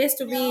good place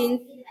to be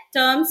in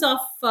terms of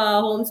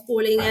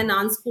homeschooling and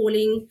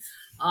unschooling.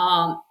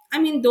 I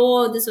mean,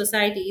 though the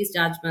society is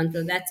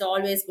judgmental, that's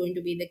always going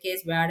to be the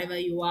case wherever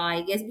you are,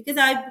 I guess. Because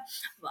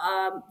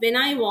when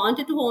I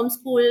wanted to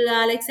homeschool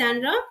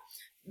Alexandra,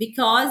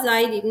 because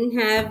I didn't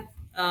have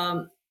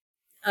a,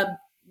 a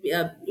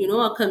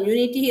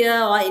community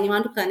here or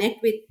anyone to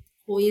connect with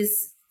who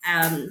is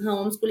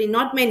homeschooling.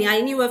 Not many.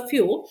 I knew a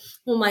few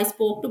whom I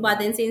spoke to, but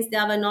then since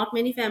there were not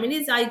many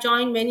families, I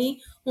joined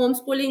many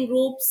homeschooling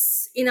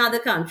groups in other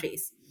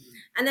countries.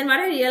 And then what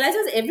I realized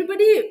was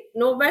everybody,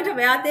 no matter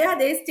where they are,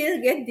 they still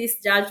get this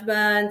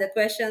judgment, the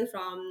questions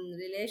from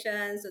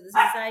relations to the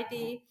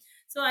society.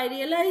 So I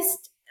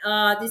realized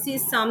this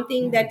is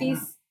something that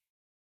is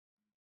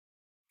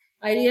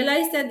I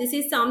realized that this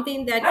is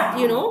something that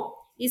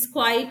is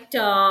quite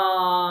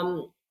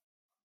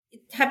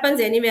it happens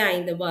anywhere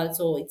in the world,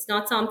 so it's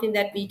not something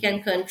that we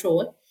can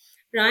control,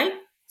 right?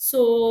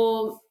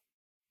 So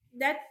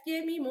that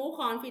gave me more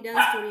confidence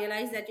to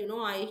realize that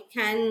I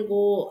can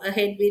go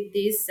ahead with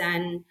this.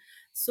 And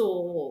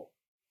so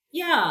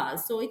yeah,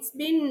 so it's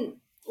been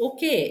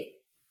okay.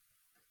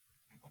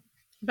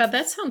 But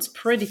that sounds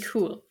pretty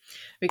cool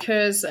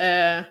because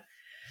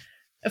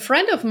A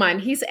friend of mine,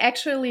 he's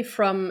actually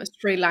from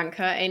Sri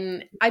Lanka,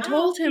 and I Ah,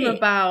 told him okay.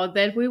 about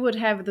that we would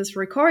have this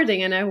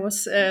recording, and I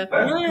was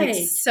like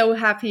Right. so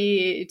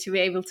happy to be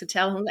able to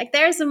tell him like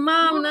there's a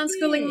mom, an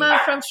unschooling Okay. mom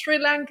from Sri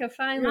Lanka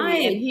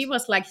finally, and he Right.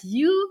 was like,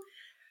 "You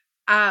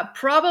are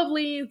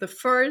probably the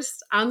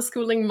first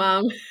unschooling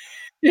mom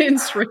in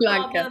Sri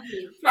Lanka."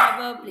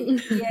 Probably,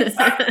 yes.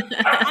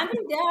 I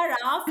mean, there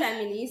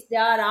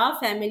are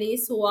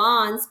families who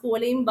are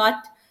unschooling,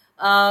 but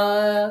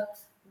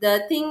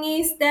the thing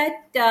is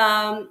that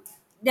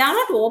they are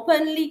not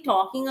openly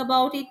talking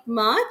about it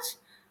much.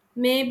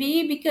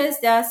 Maybe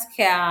because they are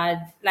scared,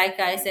 like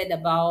I said,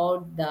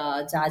 about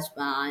the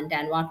judgment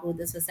and what would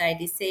the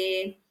society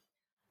say.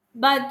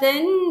 But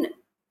then,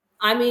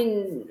 I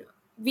mean,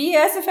 we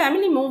as a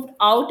family moved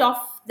out of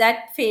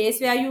that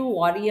phase where you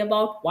worry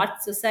about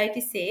what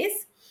society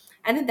says.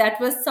 And that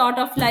was sort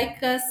of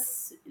like a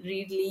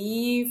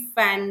relief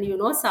and,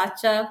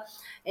 such a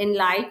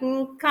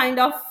enlightened kind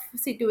of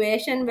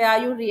situation where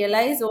you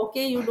realize,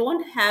 okay, you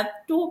don't have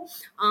to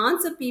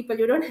answer people,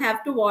 you don't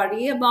have to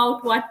worry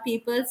about what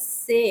people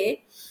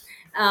say.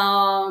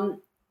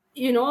 um,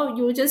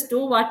 you just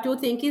do what you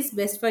think is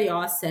best for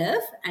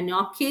yourself and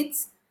your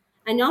kids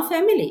and your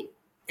family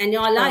and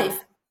your True,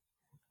 life.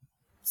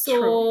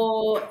 true.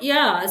 So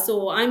yeah,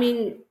 so I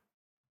mean,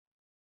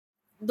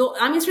 though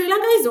I mean, Sri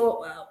Lanka is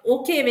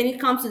okay when it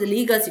comes to the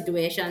legal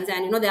situations,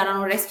 and there are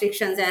no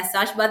restrictions as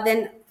such. But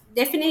then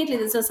definitely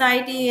the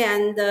society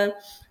and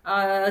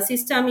the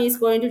system is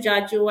going to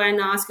judge you and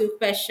ask you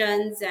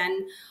questions.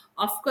 And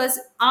of course,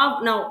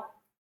 now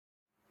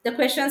the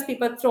questions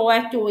people throw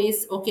at you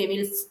is, okay,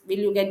 will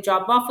you get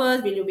job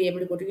offers, will you be able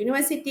to go to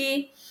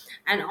university,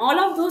 and all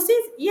of those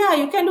things. Yeah,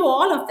 you can do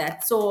all of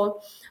that.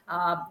 So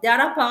there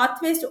are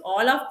pathways to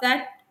all of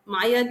that.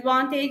 My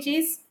advantage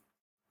is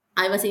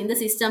I was in the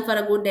system for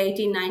a good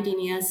 18, 19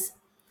 years.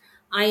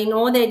 I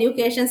know the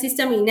education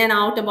system in and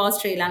out about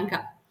Sri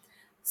Lanka.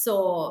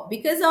 So,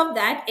 because of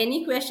that,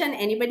 any question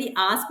anybody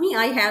asks me,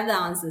 I have the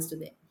answers to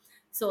them.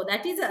 So,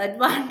 that is an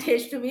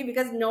advantage to me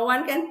because no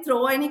one can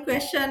throw any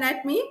question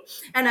at me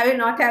and I will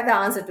not have the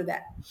answer to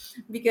that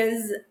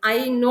because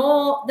I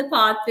know the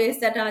pathways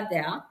that are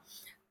there.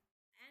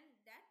 And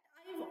that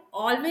I've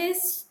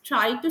always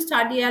tried to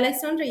study,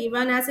 Alexandra,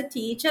 even as a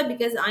teacher,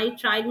 because I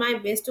tried my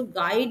best to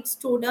guide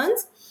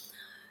students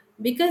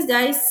because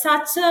there is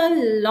such a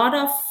lot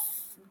of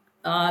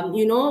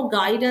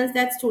guidance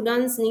that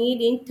students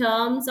need in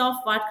terms of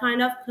what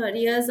kind of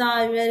careers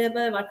are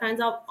available, what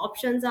kinds of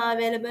options are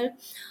available.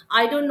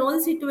 I don't know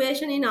the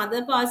situation in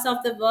other parts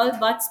of the world,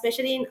 but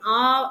especially in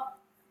our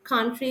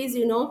countries,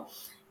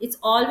 it's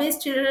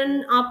always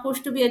children are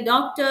pushed to be a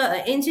doctor,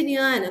 an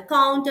engineer, an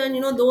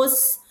accountant,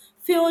 those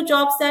few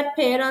jobs that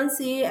parents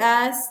see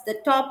as the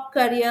top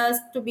careers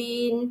to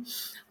be in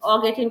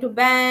or get into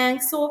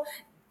banks. So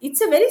it's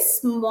a very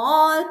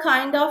small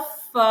kind of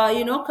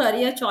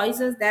career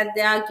choices that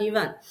they are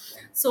given.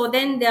 So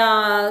then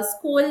the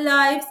school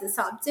lives, the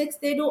subjects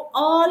they do,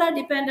 all are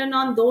dependent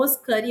on those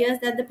careers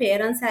that the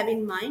parents have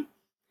in mind.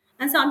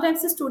 And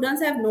sometimes the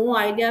students have no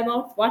idea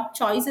about what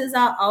choices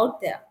are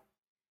out there.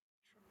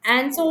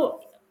 And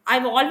so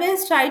I've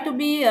always tried to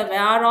be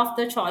aware of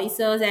the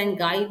choices and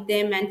guide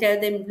them and tell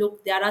them,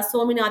 look, there are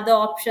so many other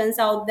options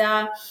out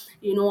there.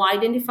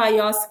 Identify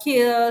your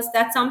skills.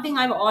 That's something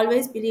I've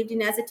always believed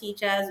in as a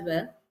teacher as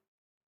well.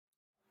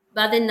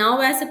 But then now,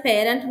 as a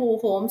parent who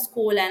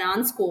homeschool and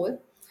unschool,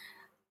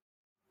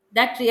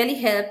 that really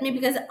helped me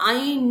because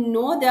I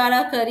know there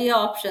are career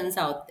options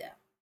out there.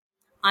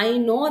 I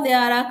know there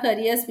are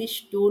careers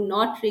which do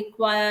not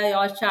require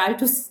your child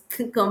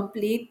to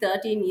complete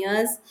 13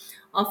 years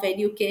of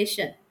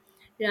education,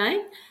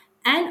 right?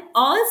 And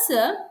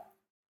also,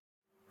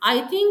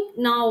 I think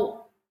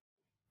now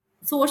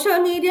social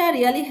media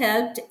really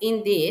helped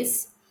in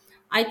this.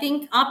 I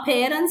think our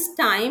parents'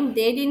 time,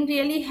 they didn't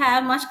really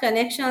have much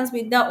connections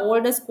with the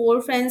older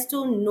school friends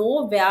to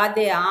know where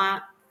they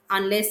are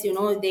unless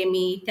they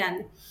meet.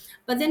 And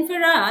but then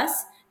for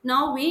us,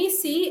 now we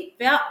see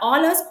where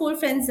all our school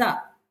friends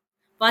are,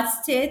 what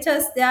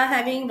status they are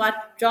having,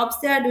 what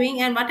jobs they are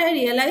doing. And what I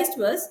realized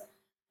was,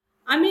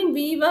 I mean,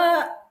 we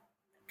were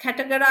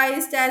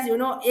categorized as,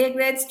 A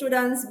grade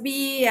students,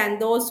 B,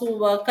 and those who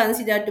were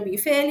considered to be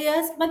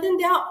failures. But then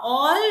they are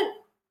all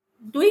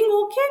doing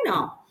okay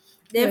now.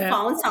 They've Yeah,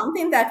 found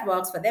something that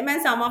works for them,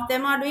 and some of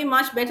them are doing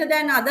much better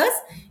than others,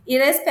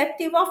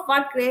 irrespective of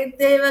what grade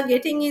they were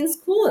getting in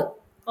school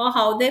or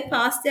how they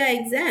passed their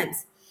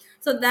exams.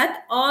 So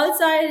that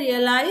also I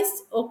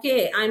realized,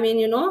 okay, I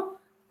mean,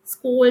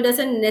 school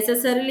doesn't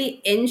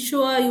necessarily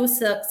ensure you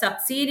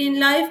succeed in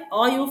life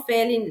or you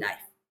fail in life.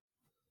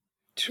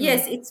 true.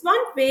 Yes, it's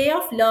one way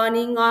of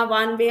learning or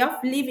one way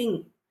of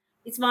living.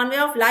 It's one way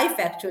of life,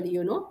 actually,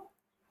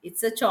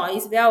 It's a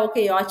choice where,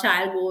 okay, your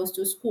child goes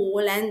to school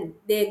and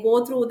they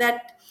go through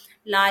that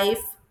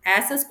life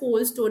as a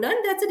school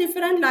student. That's a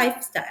different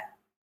lifestyle.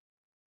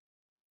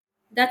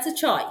 That's a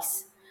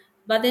choice.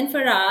 But then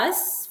for our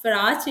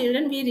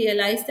children, we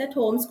realized that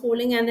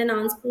homeschooling and then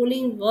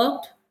unschooling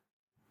worked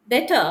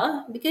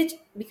better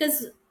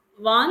because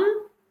one,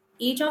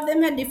 each of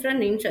them had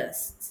different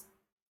interests.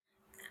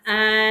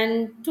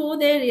 And two,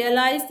 they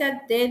realized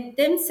that they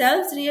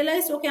themselves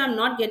realized, okay, I'm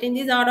not getting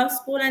this out of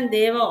school. And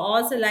they were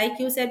also, like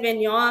you said,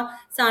 when your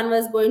son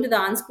was going to the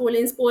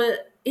unschooling school,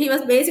 he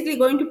was basically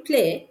going to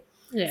play.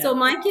 Yeah. So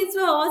my kids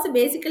were also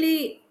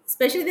basically,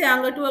 especially the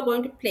younger two, are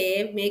going to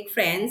play, make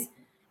friends,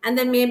 and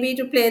then maybe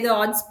to play the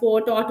odd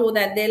sport or two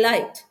that they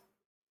liked.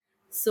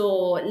 So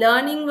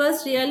learning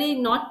was really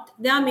not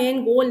their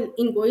main goal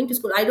in going to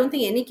school. I don't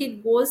think any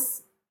kid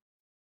goes,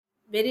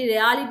 very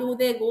rarely do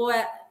they go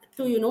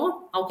to,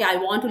 okay, I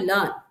want to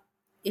learn.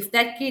 If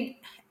that kid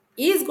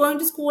is going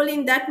to school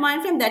in that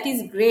mind frame, that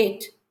is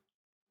great,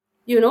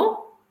 you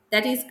know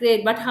that is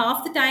great. But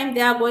half the time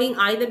they are going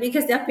either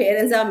because their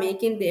parents are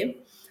making them,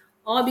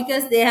 or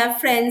because they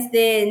have friends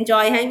they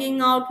enjoy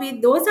hanging out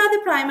with. Those are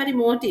the primary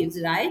motives,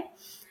 right?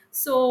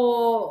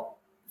 So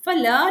for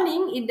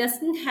learning, it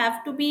doesn't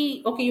have to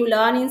be, okay, you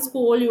learn in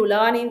school, you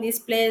learn in this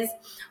place,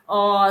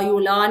 or you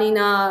learn in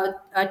a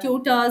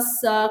tutor's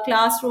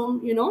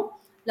classroom.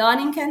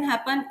 Learning can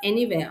happen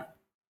anywhere.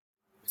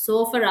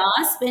 So for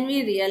us, when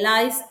we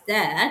realized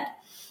that,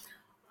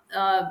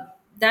 uh,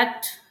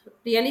 that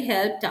really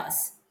helped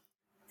us.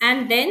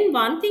 And then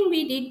one thing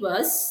we did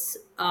was,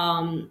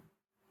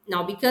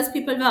 now because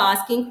people were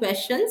asking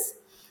questions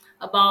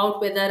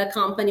about whether a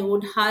company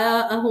would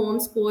hire a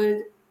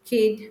homeschooled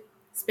kid,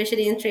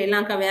 especially in Sri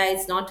Lanka where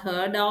it's not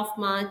heard of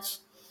much,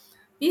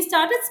 we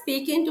started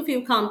speaking to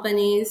few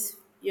companies,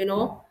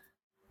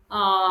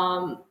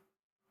 um,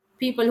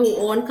 people who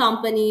own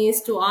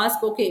companies, to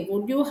ask, okay,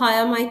 would you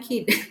hire my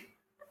kid?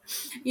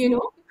 you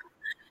know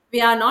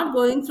we are not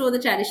going through the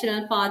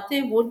traditional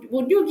pathway.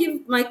 Would you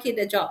give my kid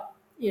a job?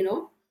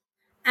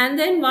 And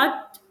then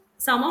what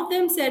some of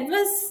them said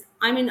was,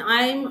 I mean,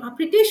 I'm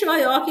pretty sure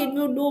your kid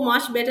would do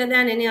much better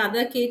than any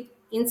other kid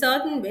in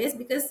certain ways,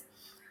 because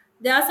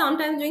they are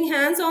sometimes doing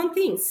hands-on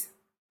things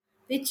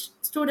which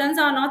students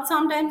are not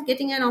sometimes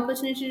getting an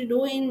opportunity to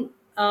do in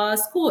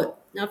school.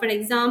 Now, for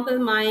example,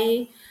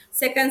 my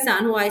second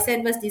son, who I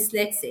said was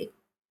dyslexic,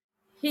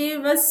 he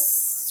was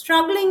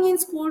struggling in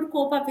school to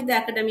cope up with the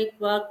academic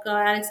work,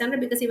 Alexander,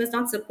 because he was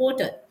not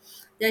supported.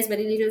 There is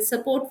very little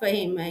support for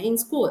him in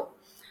school.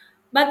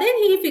 But then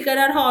he figured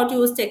out how to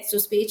use text to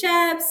speech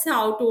apps,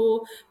 how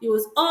to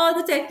use all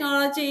the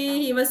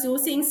technology. He was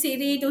using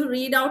Siri to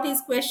read out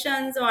his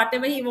questions or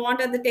whatever he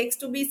wanted the text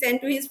to be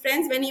sent to his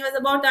friends when he was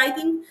about, I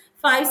think,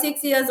 5,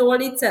 6 years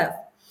old itself.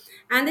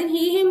 And then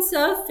he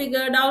himself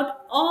figured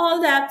out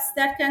all the apps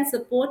that can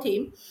support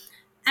him.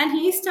 And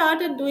he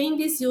started doing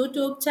this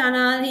YouTube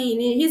channel.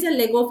 He's a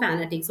Lego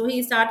fanatic. So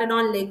he started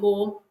on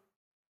Lego,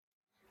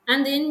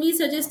 and then we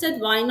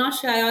suggested, why not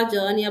share our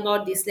journey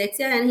about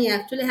dyslexia? And he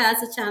actually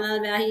has a channel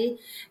where he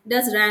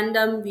does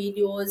random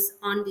videos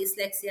on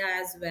dyslexia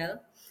as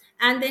well.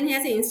 And then he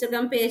has an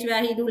Instagram page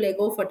where he do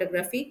Lego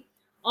photography,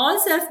 all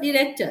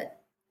self-directed,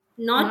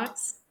 not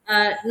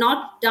Nice.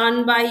 not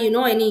done by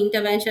any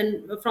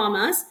intervention from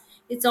us.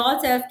 It's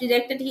all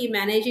self-directed. He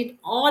managed it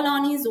all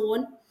on his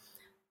own.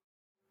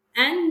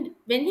 And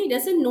when he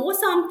doesn't know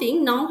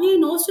something, now he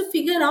knows to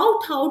figure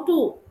out how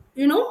to,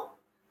 you know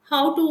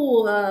how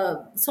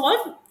to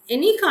solve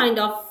any kind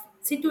of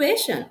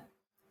situation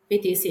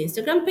with his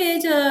Instagram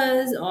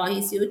pages or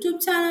his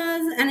YouTube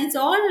channels. And it's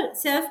all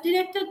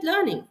self-directed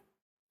learning.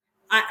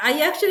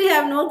 I actually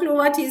have no clue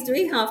what he's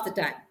doing half the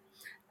time.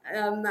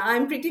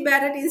 I'm pretty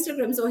bad at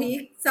Instagram, so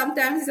he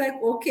sometimes is like,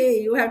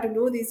 okay, you have to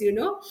do this.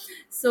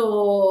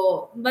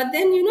 So, but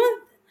then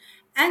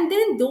and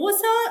then those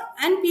are,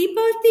 and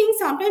people think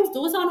sometimes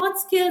those are not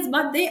skills,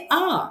 but they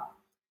are,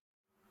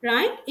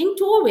 right? In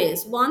two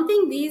ways. One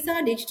thing, these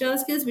are digital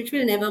skills which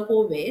will never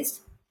go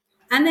waste.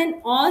 And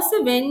then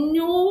also, when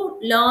you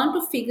learn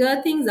to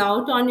figure things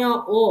out on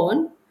your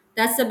own,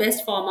 that's the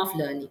best form of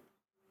learning.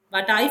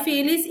 What I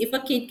feel is, if a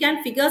kid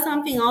can figure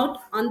something out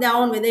on their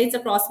own, whether it's a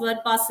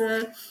crossword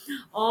puzzle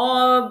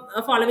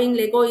or following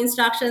Lego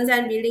instructions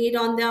and building it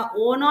on their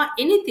own, or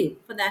anything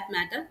for that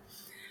matter,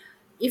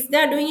 if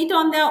they're doing it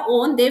on their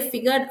own, they've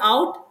figured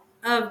out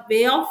a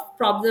way of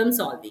problem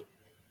solving.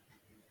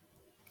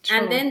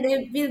 And True. then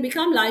they will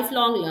become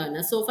lifelong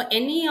learners. So for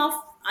any of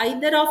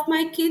either of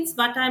my kids,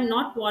 what I'm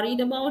not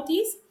worried about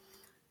is,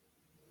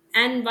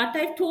 and what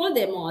I've told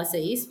them also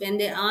is, when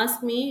they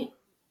ask me,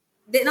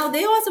 they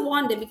also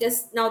wonder,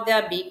 because now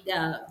they're big.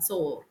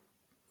 So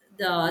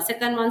the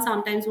second one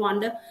sometimes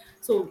wonder,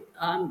 so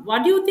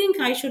what do you think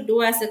I should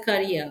do as a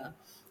career?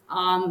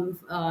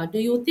 Do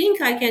you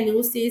think I can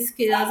use these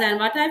skills? And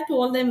what I've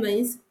told them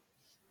is,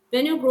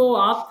 when you grow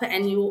up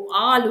and you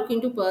are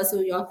looking to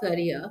pursue your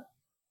career,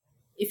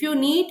 if you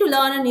need to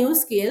learn a new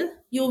skill,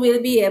 you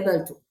will be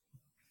able to.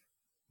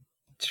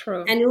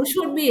 True. And you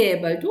should be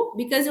able to,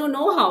 because you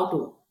know how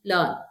to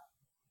learn.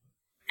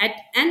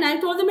 And I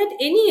told them, at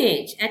any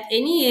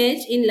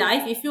age in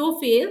life, if you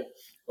feel,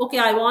 okay,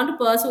 I want to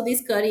pursue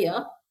this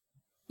career,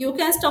 you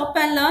can stop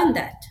and learn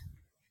that.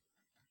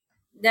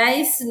 There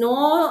is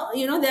no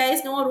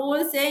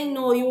rule saying,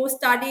 no, you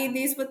study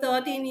this for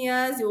 13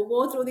 years, you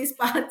go through this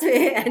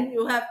pathway and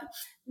you have to.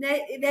 There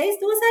is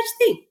no such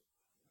thing.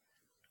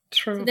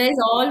 So True. there is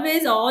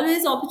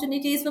always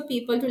opportunities for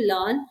people to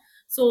learn.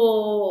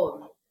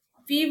 So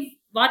we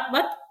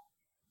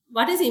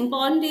what is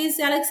important is,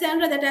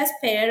 Alexandra, that as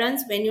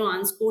parents, when you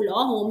unschool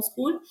or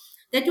homeschool,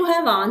 that you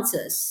have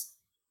answers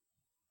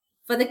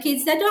for the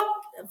kids,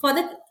 for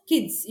the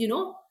kids,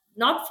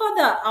 not for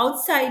the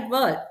outside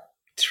world.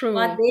 What True.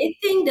 they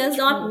think does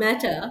not True.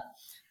 matter.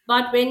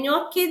 But when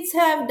your kids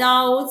have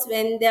doubts,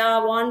 when they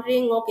are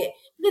wondering, okay,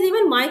 because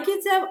even my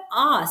kids have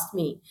asked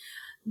me,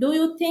 do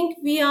you think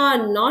we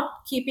are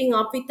not keeping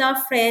up with our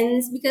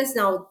friends? Because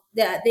now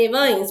they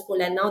were in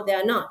school and now they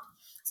are not.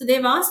 So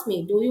they've asked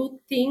me, do you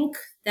think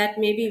that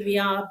maybe we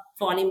are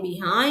falling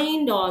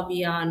behind or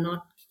we are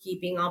not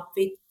keeping up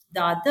with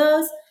the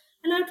others?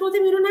 And I told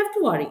them, you don't have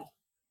to worry.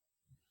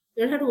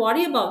 You don't have to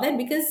worry about that,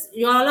 because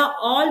you all are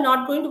all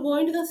not going to go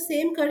into the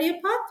same career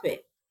pathway.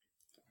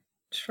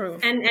 True.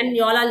 And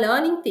you all are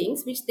learning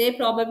things which they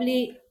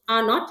probably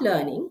are not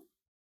learning.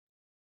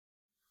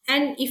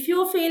 And if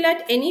you feel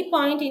at any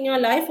point in your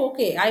life,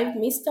 okay, I've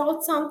missed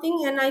out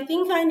something and I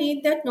think I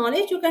need that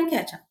knowledge, you can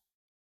catch up.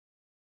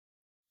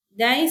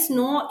 There is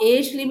no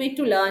age limit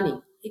to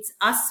learning. It's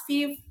us,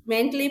 we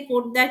mentally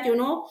put that,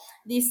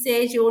 this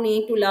age you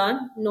need to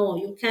learn. No,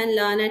 you can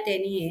learn at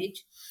any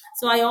age.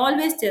 So I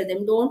always tell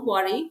them, don't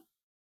worry.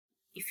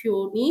 If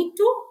you need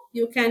to,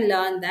 you can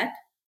learn that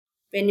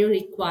when you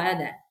require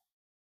that.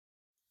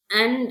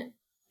 And,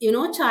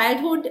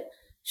 childhood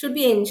should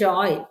be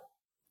enjoyed,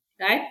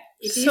 right?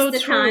 It is So the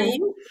true.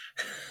 time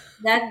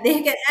that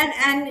they can,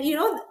 and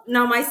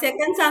now my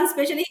second son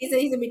especially,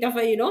 he's a bit of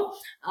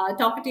a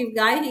talkative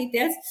guy. He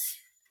tells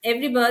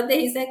every birthday,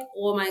 he's like,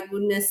 oh my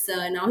goodness,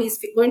 now he's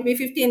going to be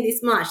 15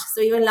 this March.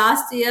 So even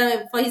last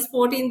year for his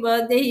 14th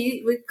birthday,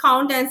 he would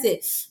count and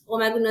say, oh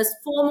my goodness,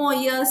 4 more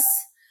years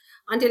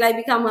until I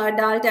become an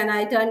adult and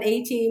I turn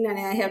 18 and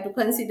I have to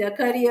consider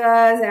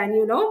careers and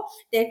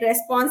take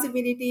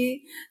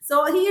responsibility.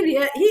 So he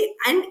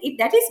and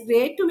that is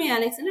great to me,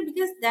 Alexander,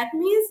 because that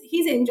means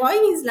he's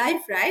enjoying his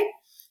life, right?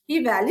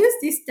 He values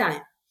this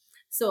time.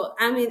 So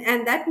I mean,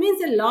 and that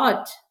means a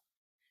lot.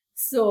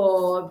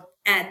 So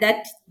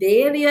that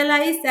they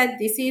realize that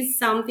this is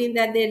something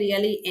that they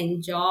really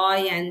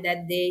enjoy, and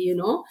that they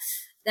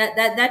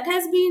that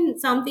has been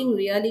something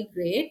really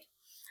great.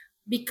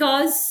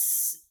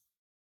 Because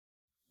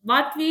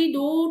what we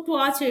do to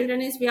our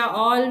children is we are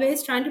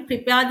always trying to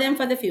prepare them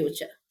for the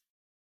future,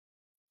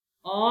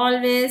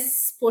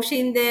 always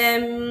pushing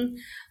them,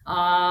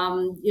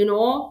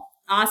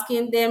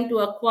 asking them to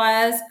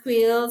acquire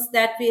skills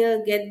that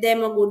will get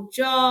them a good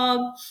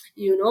job.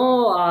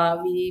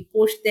 We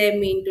push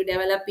them into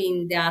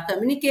developing their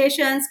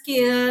communication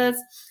skills.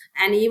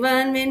 And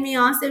even when we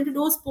ask them to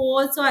do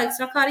sports or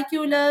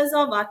extracurriculars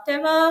or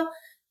whatever,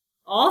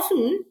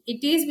 often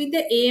it is with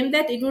the aim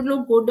that it would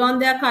look good on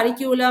their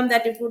curriculum,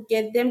 that it would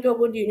get them to a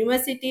good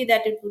university,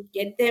 that it would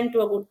get them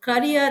to a good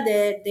career,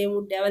 that they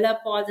would develop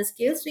all the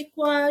skills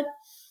required.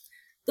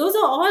 Those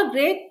are all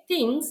great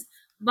things.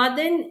 But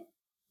then,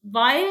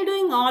 while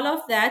doing all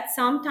of that,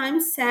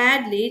 sometimes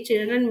sadly,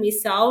 children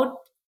miss out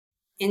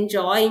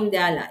enjoying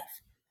their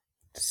life.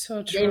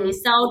 So They true.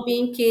 miss out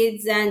being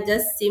kids and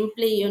just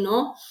simply,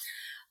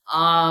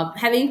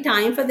 having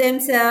time for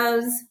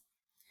themselves.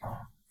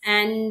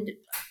 And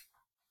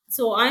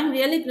so I'm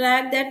really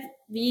glad that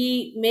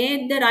we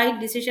made the right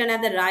decision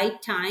at the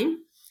right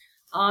time,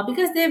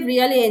 because they've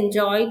really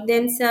enjoyed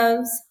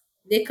themselves.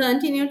 They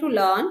continue to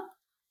learn,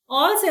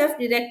 all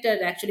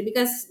self-directed actually,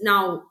 because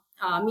now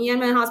me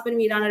and my husband,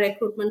 we run a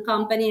recruitment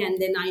company, and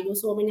then I do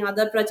so many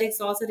other projects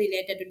also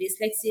related to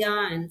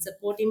dyslexia and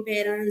supporting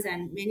parents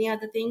and many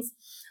other things.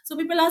 So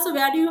people ask, so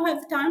where do you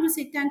have the time to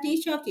sit and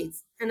teach your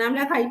kids? And I'm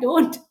like, I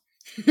don't.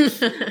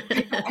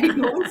 I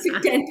don't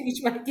sit and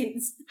teach my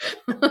kids.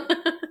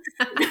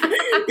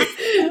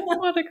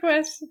 What a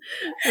question.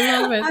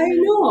 Love it. I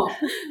know,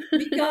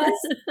 because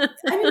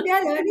I mean they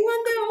are learning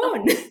on their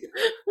own,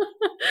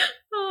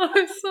 Oh,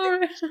 I'm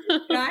sorry.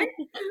 right?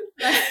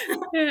 But,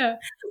 Yeah.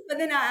 but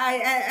then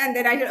and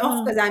then of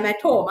Oh, course I'm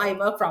at home. I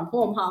work from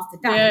home half the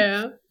time.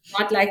 yeah.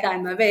 Not like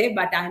I'm away,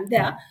 but I'm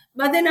there.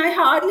 But then I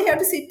hardly have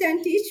to sit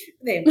and teach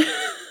them.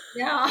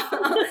 Yeah,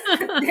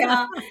 they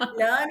are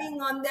learning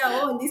on their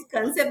own. This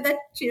concept that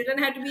children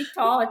have to be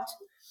taught,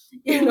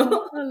 you Oh,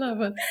 know, I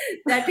love it.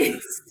 that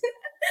is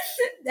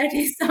that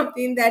is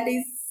something that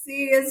is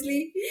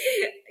seriously,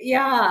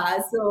 yeah.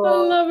 I So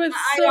love it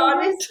I so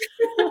always much.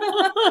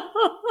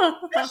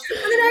 and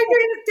then I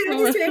tell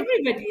this to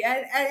everybody,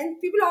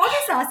 and people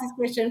always ask this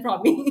question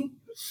from me.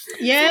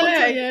 Yeah, So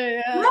yeah,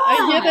 yeah. I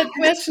hear yeah, that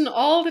question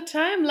all the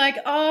time. Like,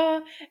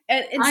 oh,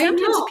 and I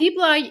sometimes know,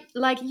 people are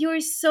like, you're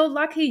so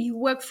lucky you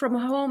work from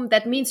home.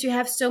 That means you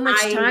have so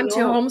much I time to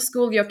know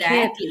homeschool your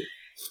kid. exactly.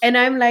 And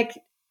I'm like,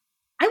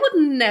 I would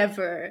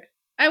never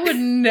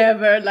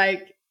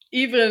like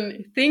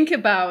even think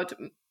about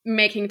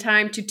making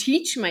time to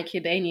teach my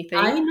kid I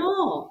anything.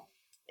 know,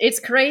 It's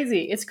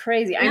crazy. It's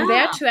crazy. I'm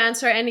there yeah, to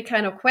answer any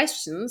kind of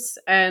questions,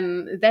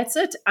 and that's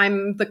it.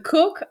 I'm the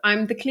cook,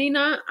 I'm the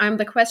cleaner, I'm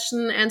the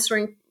question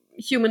answering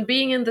human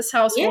being in this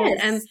household.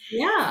 And yes,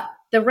 yeah,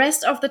 the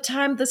rest of the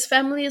time this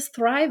family is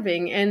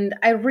thriving. And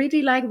I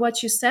really like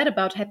what you said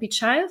about happy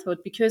childhood,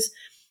 because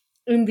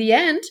in the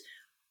end,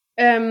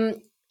 um,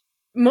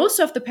 most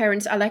of the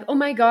parents are like, oh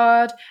my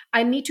God,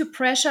 I need to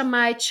pressure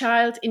my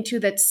child into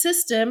that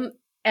system,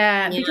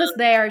 Yeah, because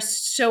they are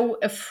so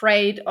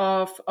afraid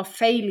of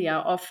failure,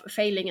 of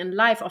failing in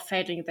life, of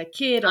failing their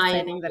kid, of I know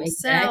failing themselves.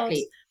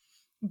 exactly.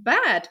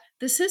 But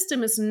the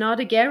system is not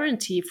a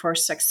guarantee for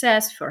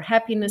success, for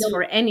happiness, No,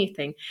 for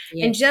anything.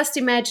 And yes. just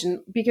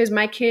imagine, because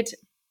my kid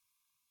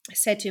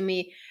said to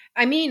me,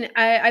 I mean,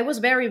 I was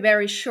very,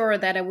 very sure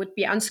that I would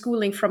be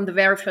unschooling from the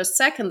very first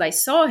second I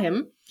saw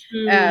him,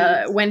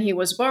 Mm, when he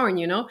was born,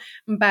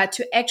 But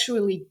to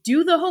actually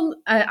do the home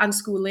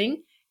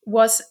unschooling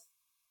was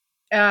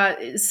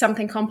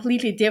something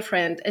completely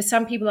different.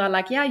 Some people are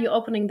like, yeah, you're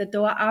opening the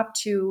door up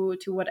to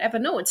whatever.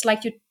 No, it's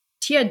like you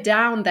tear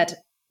down that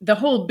the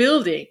whole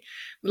building.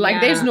 Like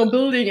there's yeah. no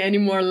building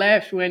anymore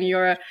left when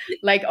you're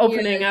like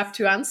opening up Yes.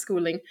 to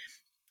unschooling.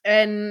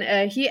 And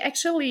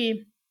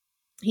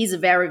he's a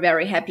very,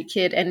 very happy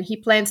kid, and he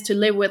plans to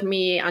live with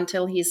me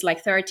until he's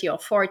like 30 or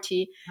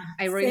 40.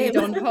 I really Same.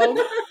 don't hope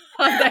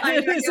that I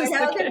this know. is I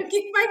the wanted to case.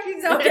 kick my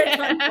kids out at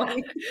one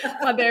point.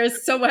 But they're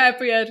so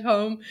happy at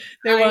home.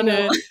 They I want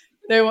know.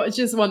 to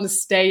just want to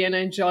stay and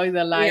enjoy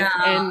their Yeah. life.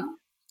 And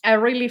I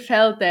really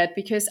felt that,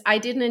 because I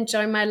didn't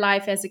enjoy my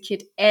life as a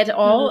kid at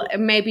all. Mm,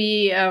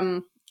 Maybe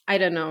I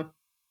don't know.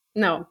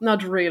 No,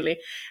 not really.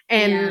 yeah.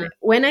 And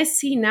when I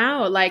see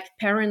now, like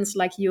parents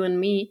like you and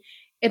me,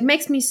 it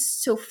makes me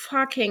so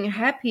fucking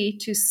happy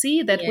to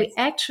see that we Yes.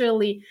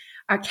 actually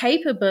are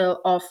capable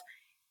of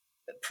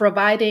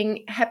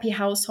providing happy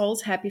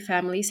households, happy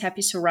families,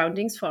 happy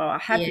surroundings for our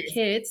happy Yes.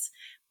 kids.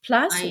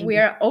 Plus, I know.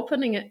 we're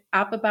opening it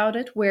up about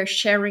it, we're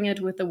sharing it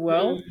with the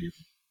world. Mm,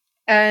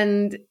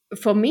 And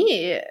for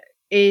me,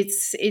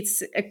 it's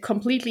a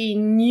completely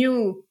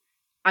new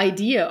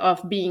idea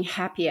of being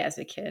happy as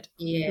a kid,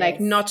 like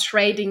yes. not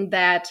trading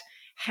that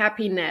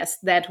happiness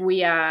that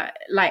we are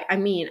like. I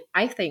mean,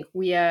 I think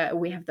we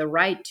have the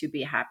right to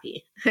be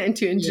happy and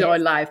to enjoy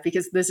Yes. life,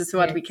 because this is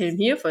what we came Yes.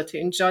 here for, to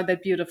enjoy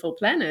that beautiful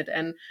planet.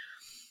 And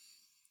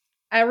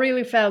I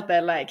really felt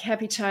that like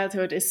happy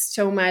childhood is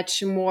so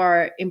much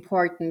more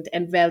important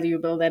and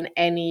valuable than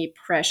any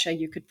pressure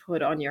you could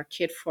put on your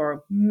kid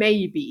for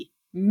maybe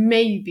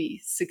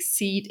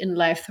succeed in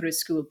life through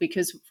school.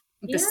 Because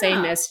the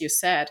same Yeah. as you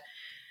said,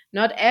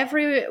 not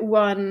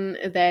everyone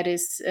that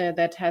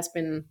has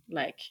been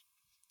like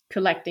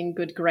collecting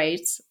good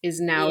grades is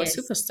now a Yes.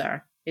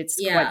 superstar. It's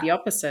quite Yeah. the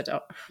opposite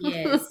of.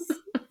 Yes.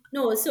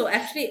 No, so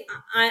actually,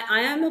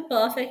 I am a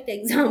perfect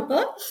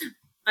example.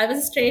 I was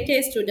a straight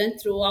A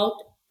student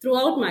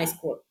throughout my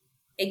school.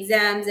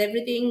 Exams,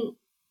 everything,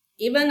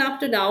 even up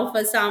to now,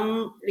 for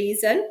some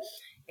reason,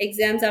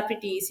 exams are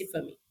pretty easy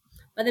for me.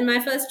 But in my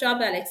first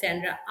job,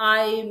 Alexandra,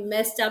 I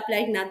messed up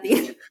like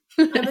nothing.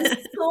 I was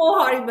so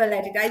horrible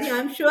at it. I think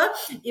I'm sure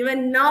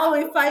even now,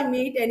 if I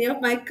meet any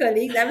of my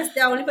colleagues, I was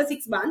there only for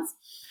 6 months.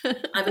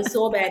 I was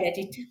so bad at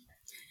it.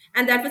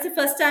 And that was the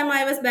first time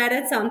I was bad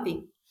at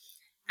something.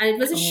 And it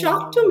was a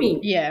shock to Oh, me.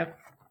 yeah.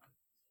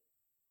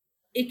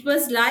 It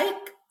was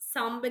like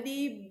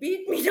somebody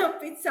beat me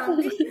up with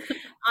something.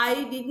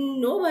 I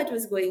didn't know what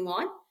was going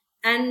on.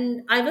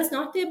 And I was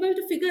not able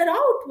to figure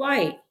out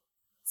why.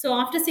 So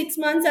after 6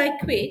 months, I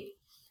quit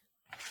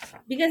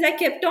because I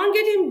kept on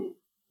getting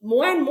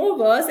more and more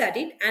worse at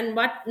it. And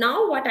what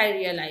I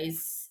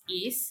realize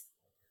is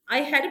I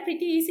had a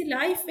pretty easy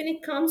life when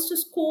it comes to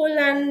school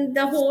and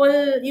the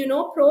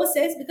whole,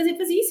 process because it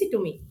was easy to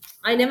me.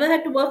 I never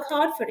had to work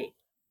hard for it.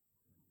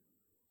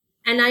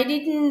 And I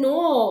didn't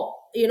know,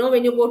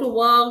 when you go to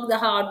work, the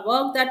hard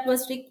work that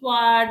was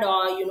required,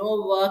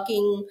 or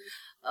working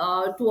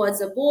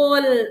towards a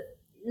goal,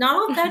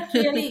 none of that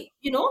really,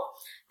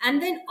 and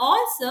then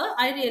also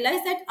I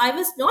realized that I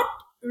was not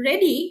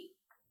ready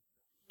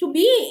to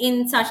be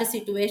in such a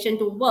situation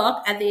to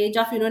work at the age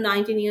of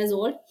 19 years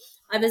old.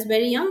 I was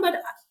very young, but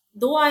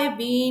though I've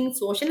been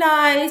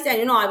socialized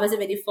and I was a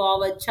very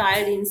forward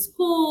child in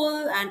school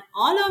and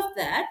all of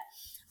that,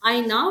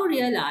 I now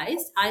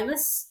realized I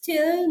was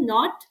still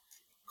not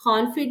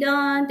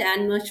confident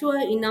and mature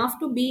enough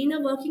to be in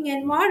a working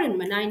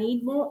environment. I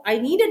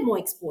needed more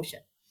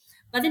exposure,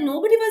 but then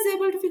nobody was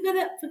able to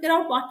figure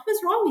out what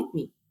was wrong with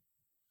me.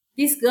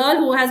 This girl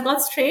who has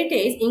got straight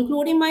A's,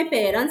 including my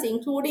parents,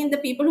 including the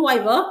people who I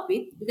work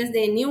with, because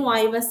they knew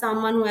I was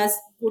someone who has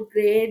good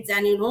grades,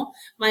 and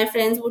my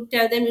friends would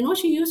tell them,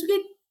 she used to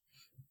get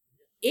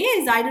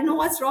A's. I don't know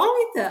what's wrong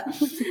with her,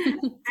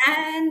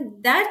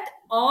 and that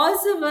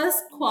also was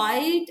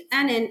quite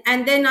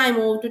and then I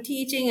moved to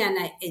teaching, and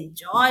I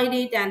enjoyed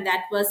it, and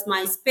that was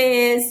my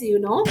space.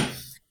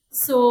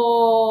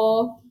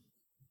 So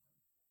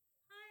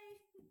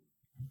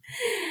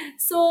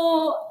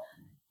so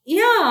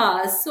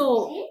yeah,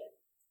 so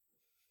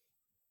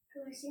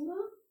Kann man sehen mal?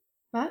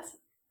 Was?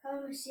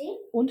 Kann man sehen?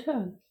 Und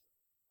hören.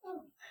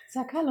 Oh.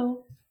 Sag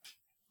Hallo.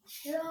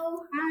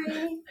 Hello.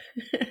 hi.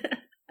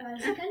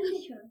 Sie kann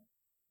dich hören.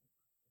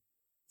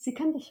 Sie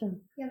kann dich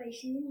hören. Ja, aber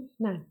ich sehe nicht.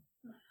 Nein.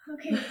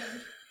 Okay.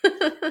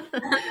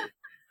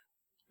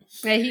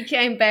 He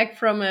came back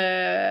from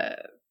a,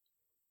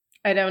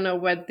 I don't know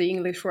what the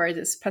English word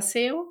is,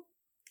 paseo.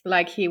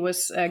 Like he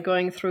was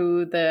going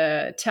through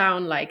the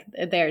town. Like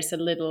there's a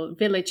little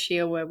village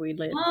here where we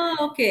live, Oh,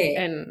 okay.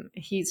 and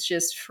he's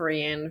just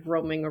free and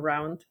roaming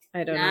around.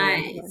 I don't know what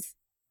he wants.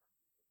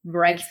 Nice.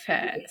 That's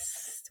great.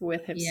 Breakfast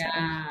with himself.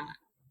 Yeah.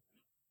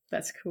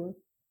 That's cool.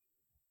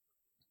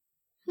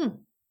 Hmm.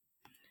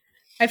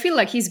 I feel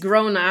like he's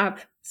grown up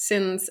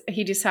since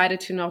he decided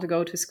to not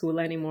go to school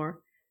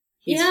anymore.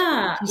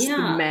 Yeah, He's the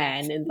yeah.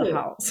 man in the True.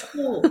 house.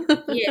 True.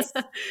 Yes.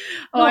 Oh,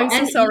 No, I'm so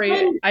and sorry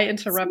even I so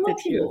interrupted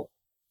you. true.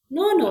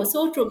 No, no,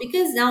 so true.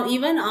 Because now,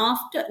 even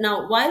after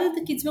now, while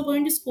the kids were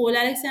going to school,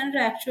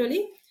 Alexandra,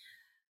 actually,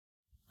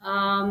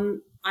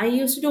 I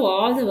used to do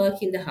all the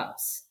work in the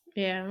house.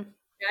 Yeah.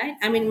 Right?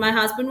 I mean, my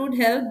husband would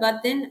help,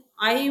 but then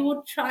I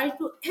would try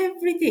to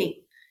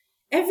everything.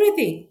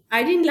 Everything.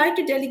 I didn't like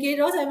to delegate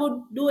also. I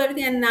would do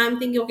everything, and now I'm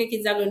thinking, okay,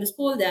 kids are going to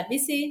school, they're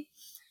busy.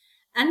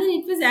 And then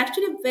it was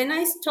actually when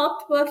I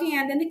stopped working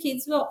and then the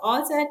kids were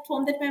also at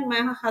home that when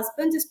my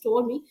husband just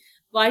told me,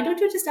 why don't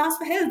you just ask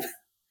for help?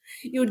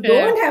 You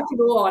Yeah. don't have to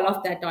do all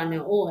of that on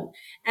your own.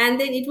 And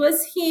then it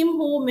was him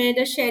who made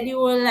a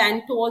schedule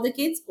and told the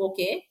kids,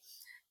 okay,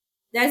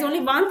 there's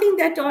only one thing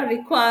that y'all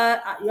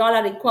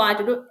are required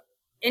to do.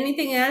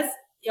 Anything else,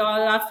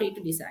 y'all are free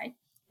to decide.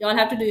 Y'all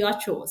have to do your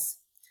chores.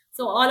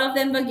 So all of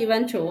them were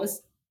given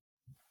chores.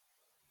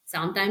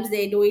 Sometimes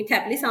they do it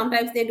happily,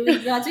 sometimes they do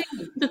it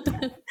grudgingly.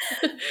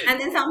 And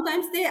then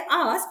sometimes they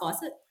ask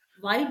also,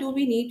 why do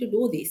we need to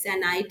do this?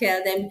 And I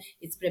tell them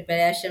it's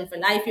preparation for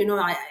life.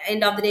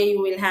 End of the day,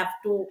 you will have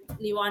to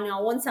live on your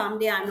own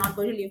someday. I'm not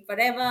going to live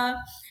forever.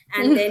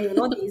 And then,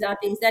 these are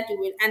things that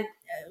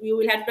you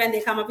will have to, and they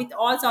come up with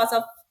all sorts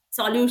of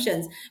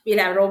solutions. We'll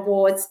have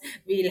robots,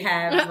 we'll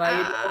have,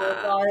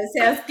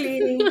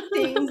 self-cleaning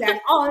things and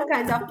all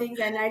kinds of things.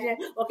 And I said,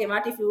 okay,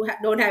 what if you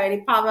don't have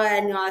any power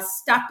and you are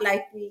stuck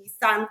like we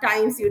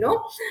sometimes,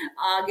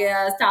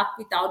 get stuck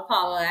without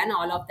power and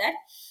all of that.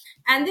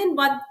 And then,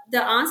 but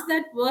the answer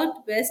that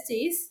worked best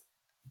is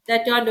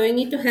that you are doing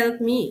it to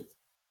help me.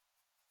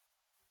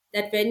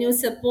 That when you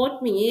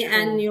support me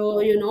and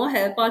True. you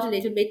help out a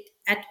little bit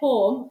at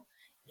home,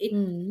 it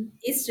Mm.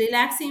 is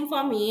relaxing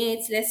for me.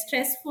 It's less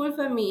stressful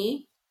for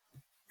me,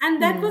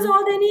 and that was Mm.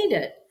 all they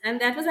needed. And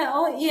that was like,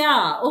 oh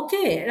yeah,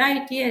 okay,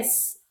 right,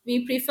 yes.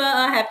 We prefer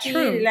a happy,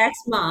 True.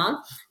 relaxed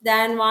mom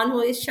than one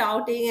who is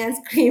shouting and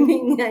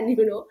screaming and.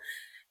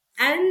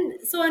 And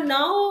so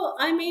now,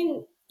 I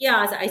mean,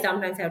 yeah, I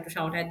sometimes have to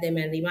shout at them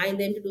and remind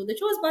them to do the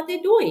chores, but they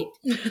do it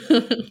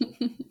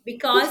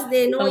because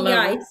they know, I love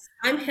yeah, it. it's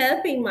I'm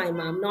helping my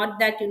mom, not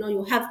that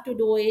you have to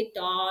do it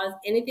or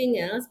anything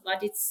else,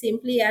 but it's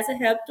simply as a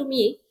help to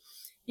me.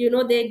 They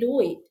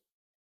do it,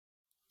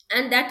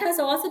 and that has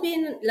also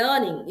been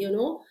learning.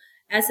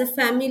 As a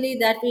family,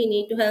 that we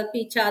need to help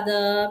each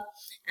other,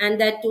 and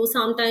that you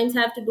sometimes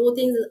have to do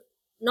things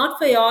not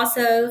for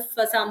yourself,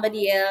 for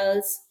somebody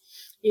else.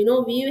 We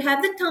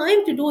have the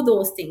time to do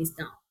those things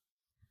now.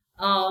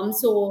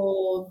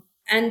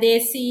 And they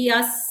see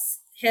us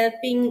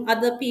helping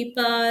other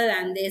people,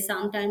 and they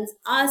sometimes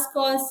ask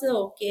also,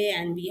 okay,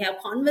 and we have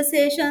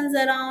conversations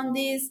around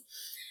this.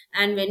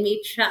 And when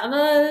we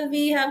travel,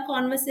 we have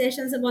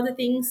conversations about the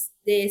things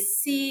they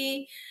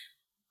see.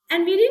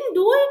 And we didn't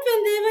do it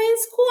when they were in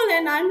school.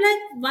 And I'm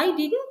like, why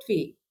didn't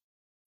we?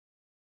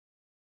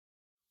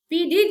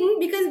 We didn't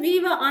because we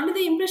were under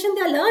the impression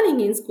they're learning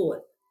in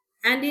school.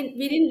 And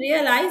we didn't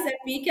realize that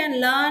we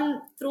can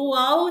learn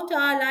throughout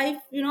our life,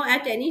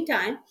 at any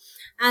time.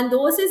 And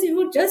those days we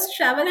would just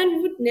travel and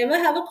we would never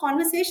have a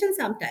conversation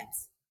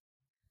sometimes.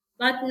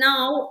 But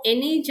now,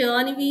 any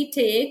journey we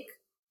take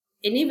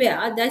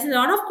anywhere, there's a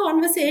lot of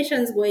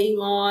conversations going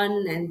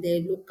on, and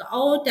they look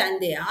out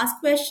and they ask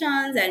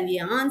questions and we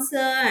answer,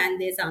 and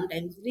they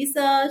sometimes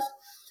research.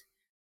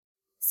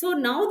 So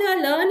now they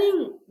are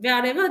learning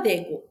wherever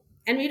they go,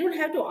 and we don't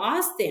have to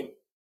ask them.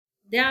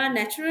 They are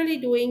naturally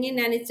doing it,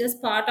 and it's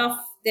just part of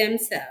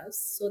themselves.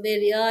 So they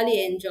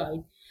really enjoy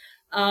it.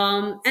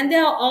 And they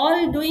are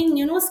all doing,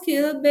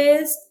 skill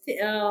based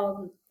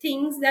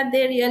things that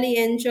they really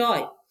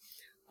enjoy.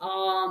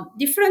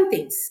 Different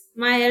things.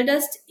 My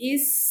eldest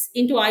is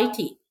into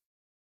IT,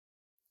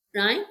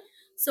 right?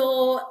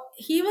 So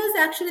he was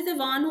actually the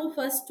one who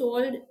first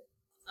told,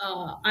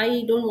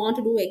 I don't want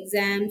to do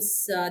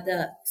exams,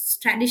 the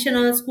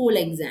traditional school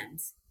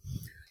exams.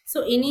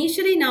 So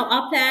initially, now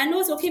our plan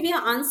was, okay, we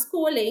are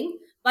unschooling,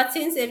 but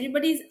since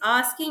everybody is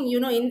asking,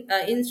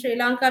 in Sri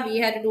Lanka we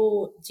had to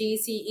do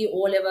GCE O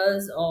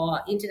levels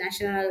or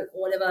international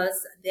O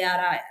levels. There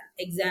are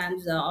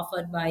exams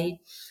offered by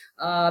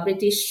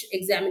British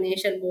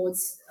examination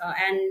boards,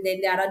 and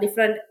then there are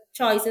different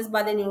choices.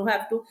 But then you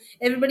have to,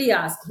 everybody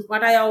asks,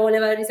 what are your O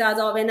level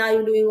results, or when are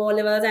you doing O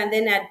levels, and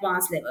then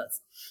advanced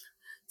levels.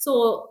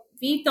 So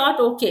we thought,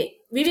 okay,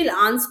 we will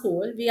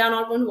unschool. We are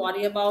not going to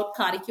worry about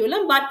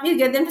curriculum, but we'll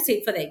get them to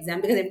sit for the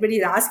exam because everybody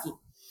is asking.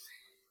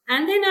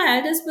 And then our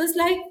eldest was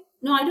like,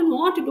 no, I don't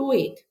want to do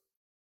it.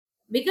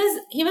 because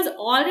he was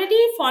already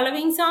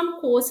following some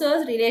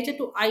courses related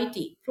to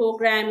IT,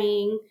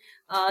 programming,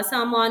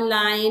 some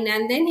online,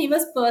 and then he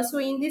was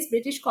pursuing this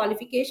British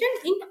qualification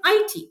in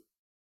IT.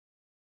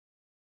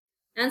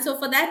 And so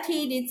for that,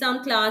 he did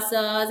some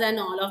classes and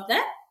all of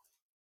that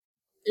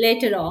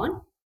later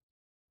on.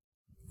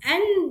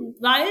 And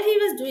while he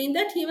was doing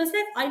that, he was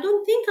like, I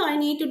don't think I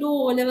need to do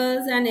O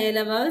levels and A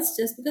levels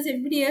just because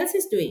everybody else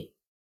is doing.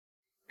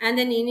 And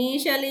then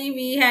initially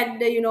we had,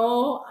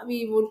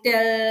 we would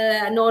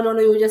tell, no, no, no,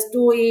 you just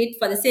do it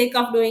for the sake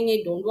of doing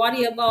it. Don't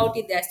worry about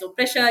it. There's no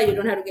pressure. You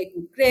don't have to get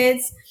good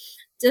grades.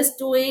 Just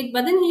do it.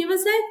 But then he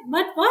was like,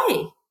 but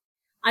why?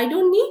 I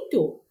don't need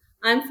to.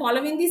 I'm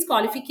following this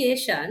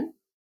qualification,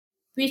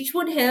 which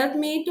would help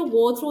me to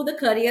go through the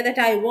career that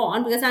I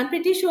want, because I'm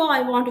pretty sure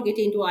I want to get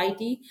into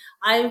IT.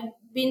 I've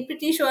been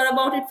pretty sure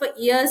about it for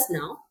years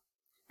now.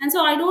 And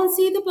so I don't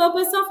see the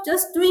purpose of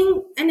just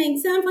doing an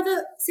exam for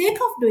the sake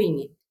of doing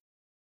it.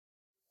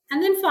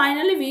 And then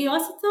finally, we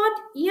also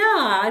thought,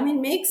 yeah, I mean,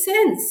 makes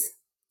sense.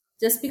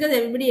 Just because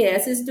everybody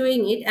else is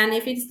doing it, and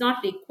if it's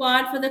not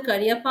required for the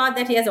career path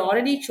that he has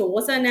already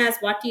chosen as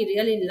what he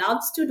really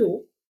loves to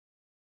do,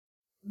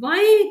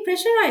 why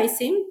pressurize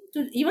him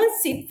to even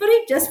sit for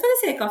it just for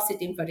the sake of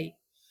sitting for it?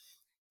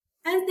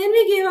 And then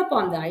we gave up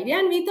on the idea,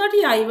 and we thought,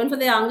 yeah, even for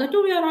the younger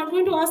two, we are not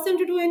going to ask them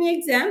to do any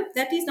exam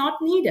that is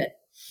not needed.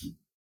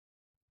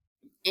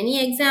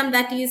 Any exam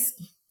that is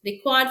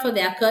required for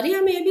their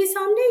career, maybe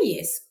someday,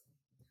 yes.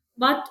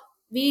 But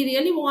we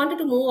really wanted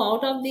to move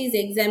out of this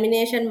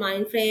examination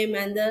mind frame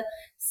and the,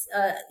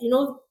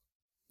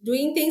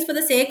 doing things for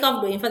the sake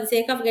of doing, for the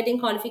sake of getting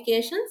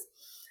qualifications.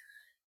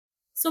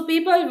 So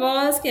people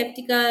were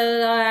skeptical,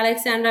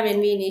 Alexandra, when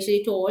we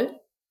initially told.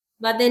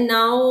 But then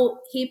now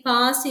he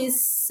passed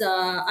his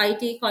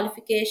IT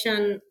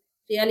qualification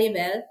really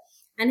well.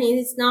 And he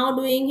is now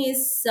doing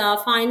his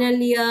final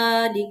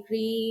year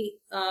degree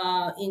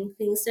in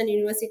Kingston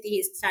University.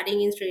 He's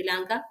studying in Sri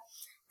Lanka.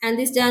 And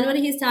this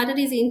January, he started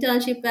his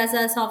internship as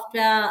a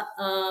software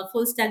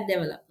full stack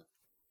developer,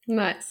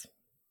 Nice.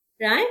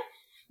 right?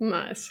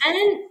 Nice.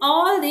 And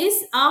all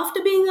this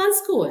after being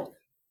unschooled,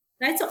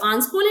 right? So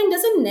unschooling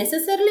doesn't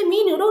necessarily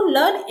mean you don't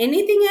learn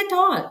anything at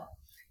all.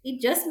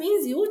 It just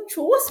means you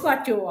choose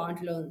what you want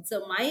to learn.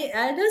 So my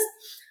eldest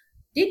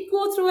did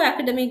go through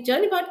academic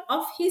journey, but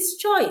of his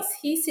choice.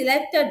 He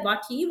selected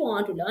what he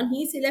wanted to learn.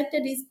 He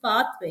selected his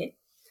pathway,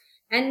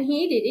 and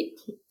he did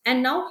it.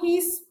 And now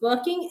he's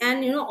working,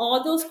 and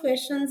all those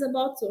questions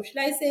about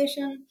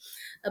socialization,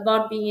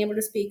 about being able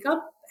to speak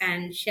up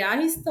and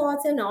share his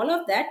thoughts and all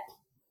of that.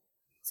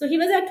 So he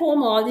was at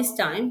home all this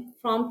time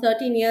from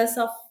 13 years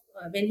of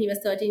when he was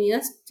 13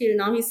 years till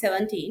now he's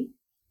 17,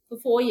 for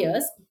 4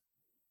 years.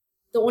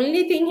 The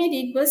only thing he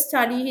did was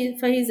study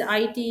for his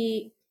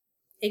IT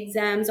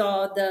exams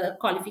or the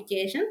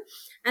qualification.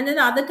 And then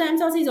the other times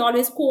also he's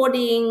always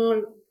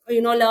coding,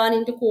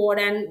 learning to code,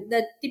 and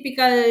the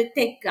typical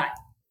tech guy.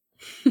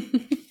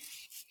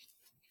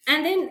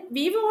 And then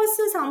we were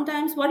also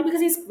sometimes worried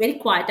because he's very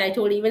quiet. I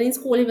told you, even in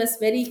school he was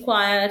very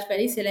quiet,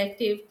 very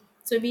selective.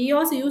 So we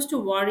also used to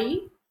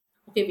worry,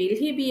 okay, will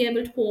he be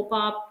able to cope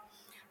up?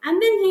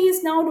 And then he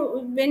is now,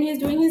 when he's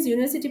doing his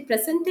university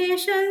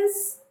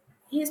presentations,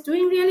 he's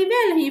doing really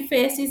well. He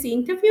faced his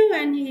interview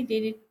and he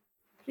did it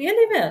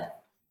really well.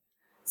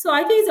 So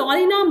I think it's all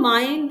in our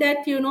mind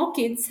that,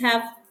 kids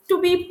have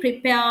to be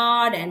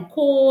prepared and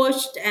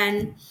coached.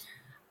 And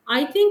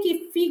I think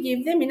if we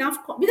give them enough,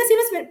 because he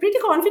was pretty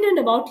confident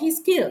about his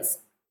skills.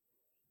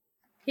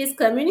 His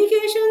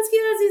communication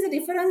skills is a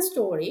different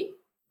story.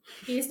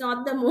 He's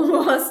not the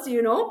most,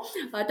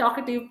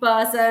 talkative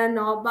person,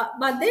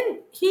 but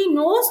then he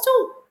knows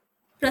to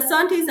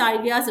present his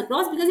ideas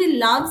across because he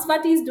loves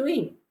what he's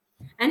doing,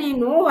 and he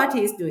know what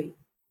he's doing,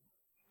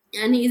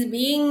 and he's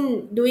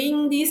been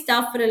doing this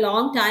stuff for a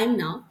long time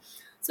now.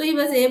 So he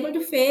was able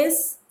to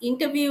face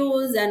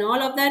interviews and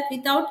all of that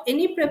without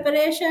any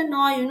preparation,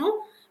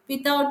 or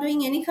without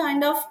doing any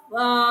kind of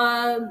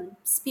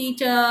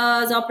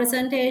speeches or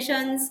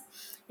presentations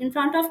in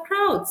front of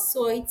crowds.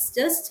 So it's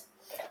just,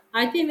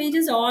 I think we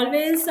just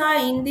always are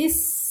in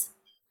this,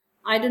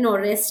 I don't know,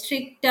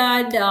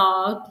 restricted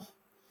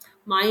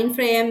mind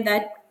frame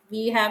that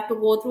we have to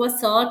go through a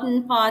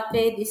certain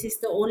pathway. This is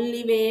the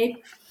only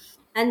way.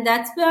 And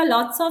that's where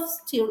lots of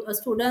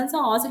students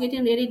are also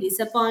getting really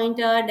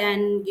disappointed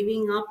and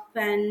giving up.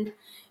 And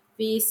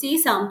we see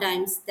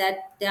sometimes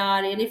that they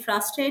are really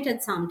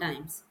frustrated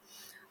sometimes,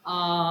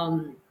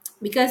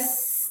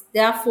 because they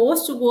are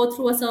forced to go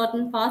through a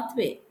certain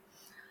pathway.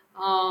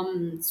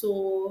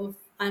 So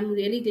I'm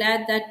really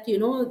glad that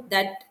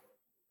that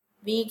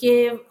we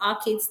gave our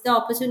kids the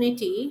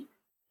opportunity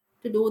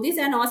to do this,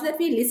 and also that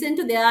we listen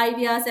to their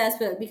ideas as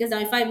well. Because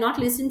if I've not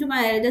listened to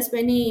my eldest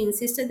when he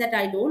insisted that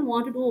I don't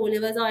want to do O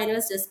levels or I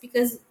levels just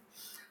because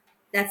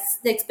that's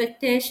the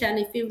expectation,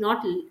 if you've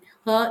not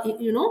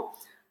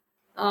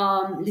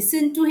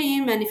listened to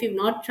him, and if you've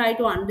not tried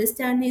to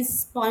understand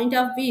his point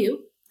of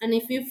view, and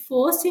if you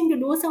forced him to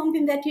do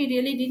something that he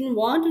really didn't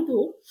want to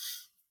do,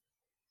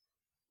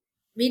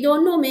 We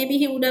don't know, maybe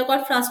he would have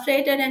got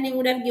frustrated and he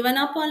would have given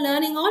up on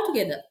learning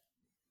altogether.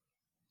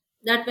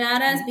 That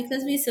whereas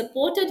because we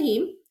supported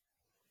him,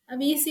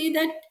 we see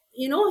that,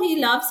 he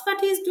loves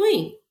what he's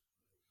doing.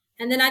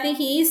 And then I think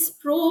he is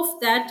proof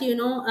that, an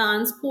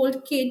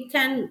unschooled kid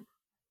can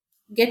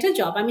get a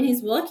job. I mean,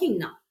 he's working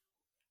now,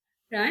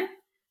 right?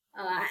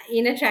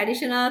 In a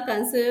traditional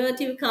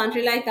conservative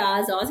country like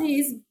ours, also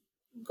he's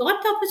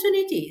got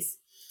opportunities.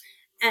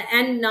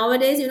 And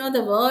nowadays,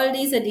 the world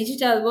is a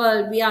digital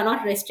world. We are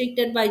not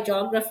restricted by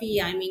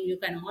geography. I mean, you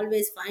can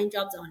always find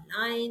jobs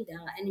online,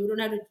 and you don't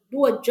have to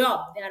do a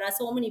job. There are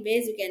so many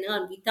ways you can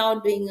earn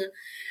without doing a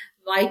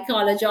white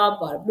collar job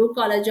or blue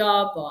collar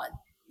job, or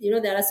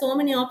there are so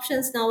many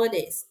options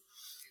nowadays.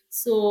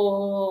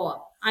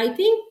 So I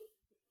think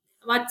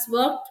what's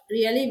worked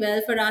really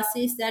well for us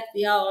is that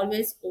we are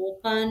always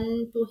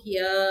open to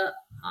hear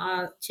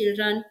our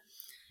children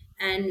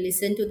and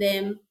listen to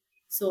them.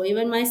 So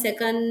even my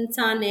second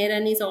son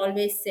Aaron is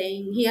always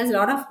saying he has a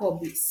lot of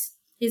hobbies.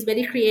 He's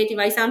very creative.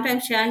 I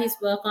sometimes share his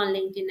work on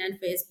LinkedIn and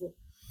Facebook.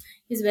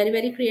 He's very,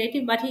 very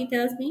creative, but he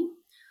tells me,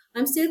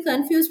 I'm still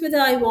confused whether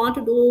I want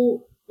to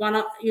do one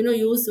of,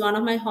 use one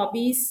of my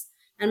hobbies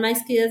and my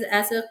skills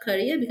as a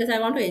career because I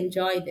want to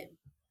enjoy them.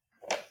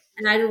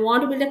 And I don't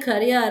want to build a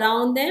career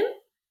around them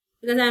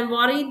because I'm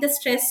worried the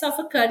stress of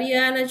a career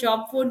and a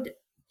job would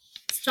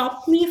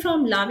stop me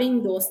from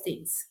loving those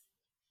things.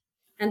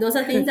 And those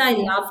are things I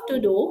love to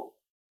do.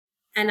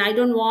 And I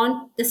don't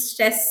want the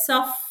stress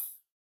of,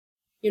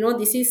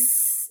 this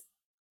is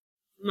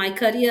my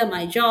career,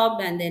 my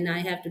job, and then I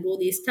have to do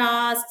these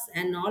tasks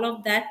and all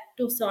of that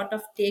to sort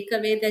of take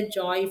away the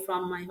joy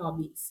from my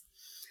hobbies.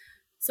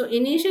 So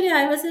initially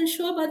I wasn't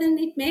sure, but then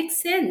it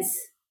makes sense.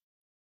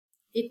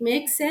 It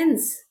makes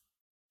sense.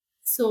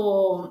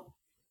 So,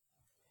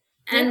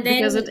 Yeah, and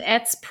because it then,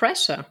 adds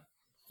pressure.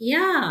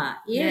 yeah,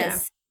 Yeah,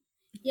 yes.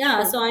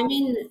 Yeah. true.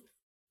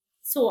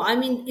 So I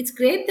mean, it's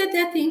great that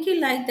they're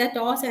thinking like that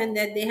also, and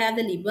that they have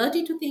the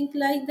liberty to think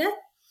like that.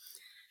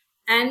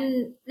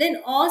 And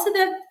then also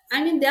that,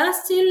 I mean, they are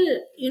still,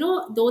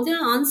 though they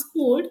are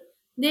unschooled,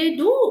 they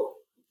do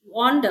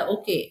wonder,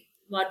 okay,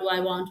 what do I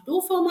want to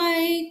do for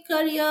my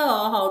career,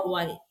 or how do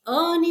I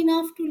earn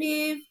enough to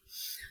live?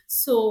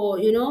 So,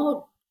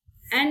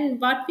 and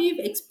what we've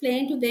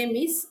explained to them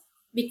is,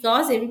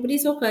 because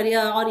everybody's so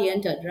career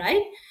oriented,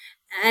 right?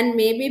 And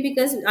maybe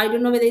because I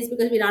don't know whether it's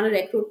because we run a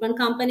recruitment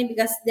company,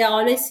 because they're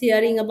always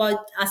hearing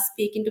about us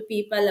speaking to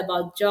people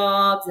about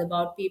jobs,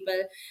 about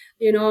people,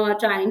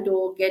 trying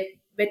to get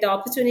better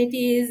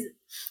opportunities.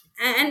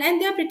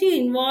 And they're pretty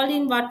involved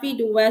in what we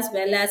do as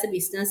well as a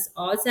business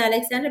also,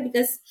 Alexander,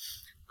 because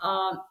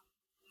uh,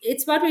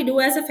 it's what we do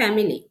as a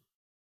family.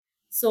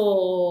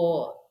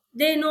 So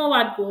they know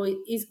what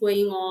is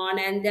going on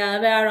and they're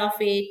aware of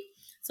it.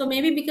 So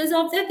maybe because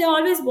of that, they're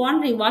always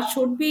wondering what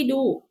should we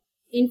do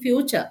in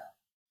future.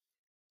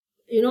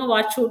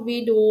 What should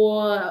we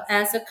do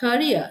as a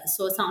career?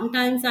 So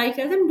sometimes I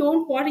tell them,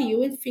 don't worry, you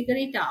will figure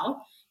it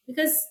out,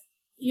 because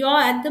you're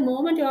at the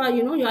moment, you're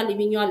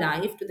living your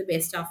life to the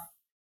best of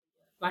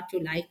what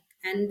you like,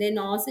 and then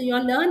also you're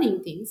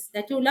learning things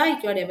that you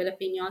like, you're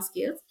developing your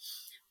skills,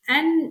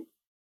 and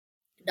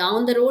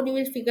down the road you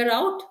will figure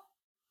out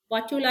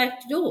what you like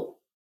to do.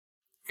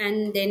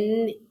 And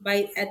then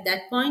by at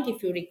that point,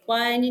 if you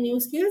require any new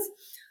skills,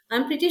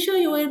 I'm pretty sure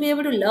you will be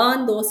able to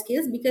learn those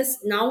skills, because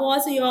now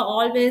also you are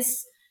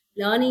always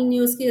learning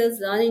new skills,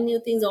 learning new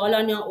things all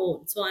on your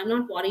own. So I'm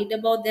not worried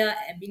about their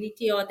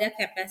ability or their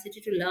capacity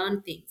to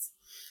learn things.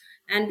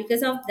 And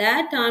because of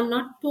that, I'm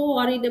not too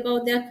worried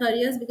about their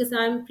careers, because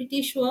I'm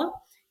pretty sure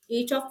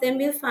each of them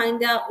will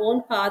find their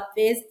own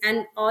pathways.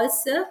 And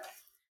also,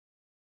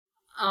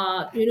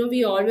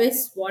 we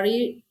always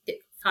worry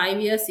 5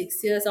 years,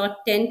 6 years, or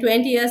 10,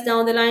 20 years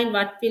down the line,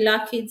 what will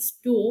our kids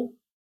do?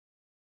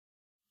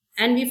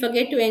 And we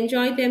forget to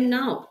enjoy them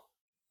now.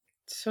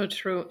 So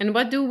true. And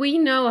what do we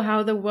know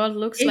how the world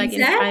looks like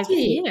in five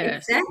Exactly,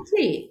 years?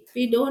 exactly.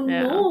 We don't Yeah.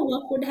 know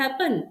what could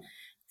happen.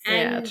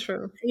 Yeah, And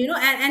true.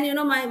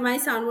 my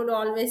son would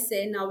always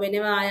say, now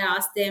whenever I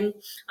ask them,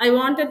 I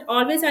wanted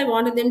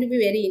them to be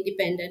very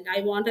independent. I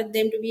wanted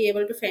them to be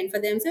able to fend for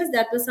themselves.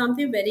 That was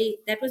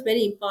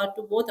very important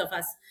to both of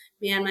us,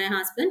 me and my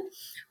husband,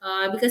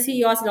 because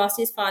he also lost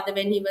his father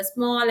when he was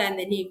small, and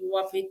then he grew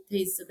up with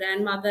his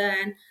grandmother.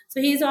 And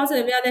so he's also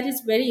aware that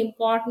it's very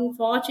important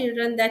for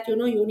children that you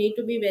need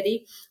to be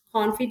very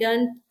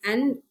confident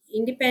and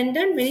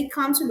independent when it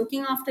comes to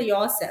looking after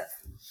yourself.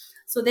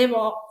 So they're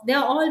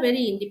all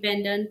very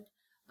independent.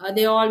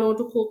 They all know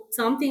to cook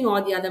something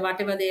or the other,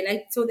 whatever they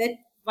like. So that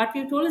what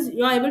we told is,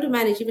 you are able to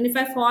manage. Even if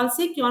I fall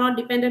sick, you are not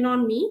dependent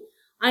on me.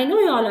 I know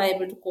you all are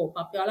able to cope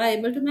up. You all are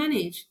able to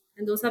manage,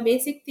 and those are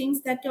basic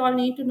things that you all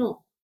need to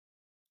know.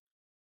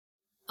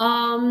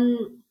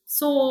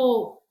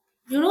 So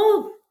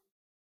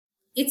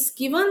it's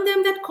given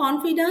them that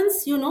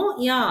confidence.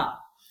 Yeah,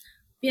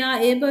 we are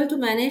able to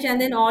manage. And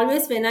then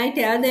always when I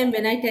tell them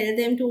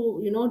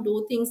to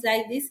do things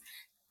like this,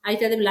 I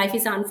tell them life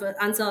is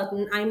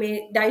uncertain, I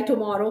may die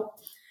tomorrow.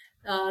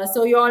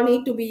 So you all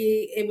need to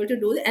be able to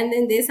do it. And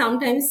then they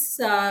sometimes,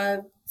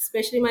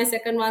 especially my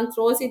second one,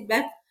 throws it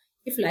back.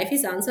 If life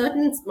is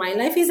uncertain, my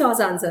life is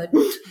also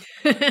uncertain.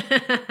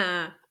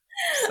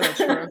 So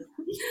true.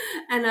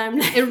 And I'm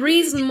A like,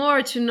 reason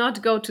more to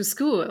not go to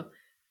school.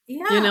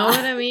 You know yeah,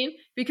 what I mean?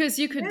 Because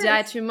you could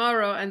die yes,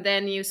 tomorrow and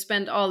then you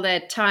spend all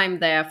that time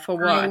there for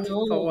I what?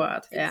 For know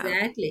what? Yeah.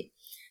 exactly.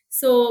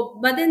 So,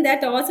 but then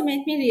that also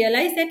made me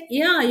realize that,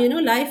 yeah,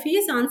 life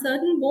is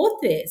uncertain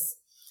both ways.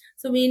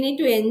 So we need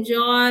to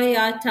enjoy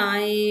our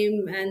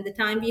time and the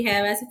time we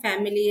have as a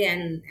family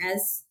and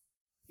as,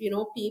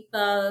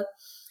 people.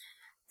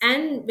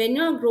 And when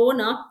you're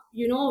grown up,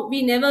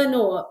 we never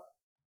know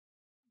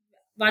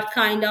what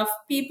kind of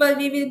people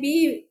we will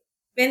be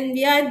when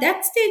we are at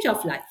that stage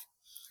of life.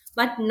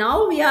 But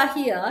now we are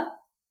here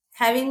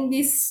having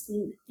this,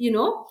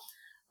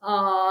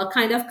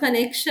 kind of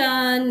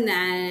connection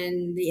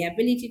and the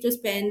ability to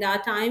spend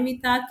our time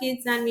with our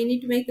kids, and we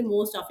need to make the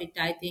most of it,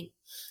 I think.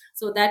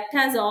 So that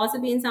has also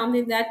been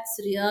something that's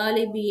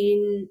really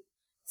been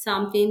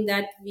something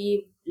that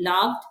we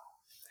loved,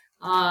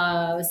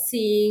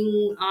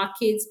 seeing our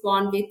kids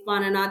bond with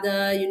one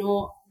another,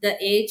 the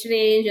age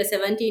range, a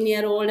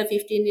 17-year-old, a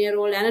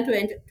 15-year-old, and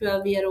a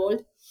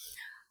 12-year-old.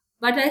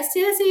 But I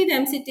still see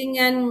them sitting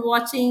and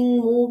watching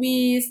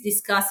movies,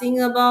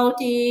 discussing about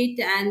it,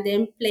 and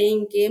then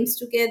playing games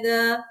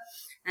together.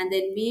 And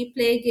then we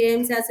play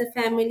games as a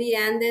family,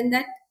 and then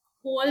that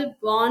whole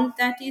bond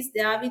that is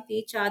there with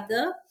each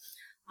other.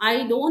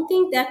 I don't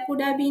think that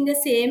could have been the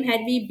same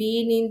had we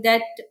been in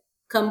that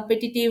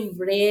competitive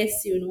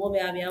race,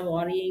 where we are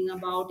worrying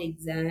about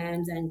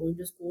exams and going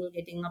to school,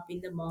 getting up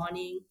in the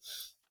morning,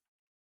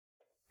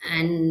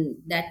 and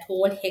that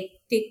whole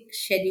hectic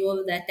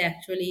schedule that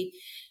actually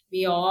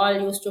we all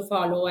used to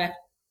follow.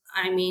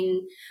 I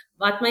mean,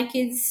 what my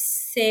kids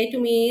say to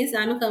me is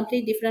I'm a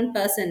completely different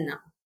person now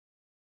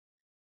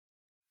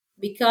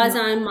because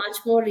No. I'm much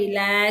more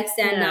relaxed,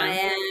 and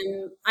Yeah.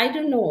 I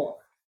don't know,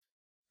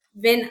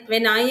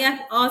 when I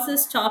have also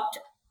stopped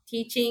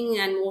teaching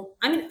and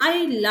I mean,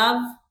 I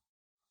love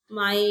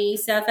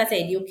myself as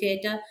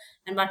educator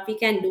and what we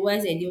can do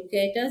as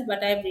educators,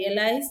 but I've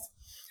realized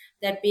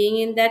that being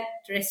in that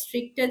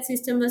restricted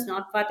system was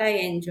not what I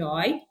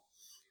enjoyed.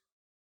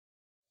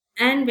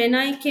 And when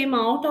I came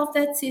out of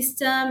that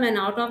system and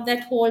out of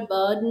that whole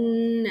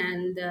burden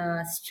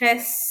and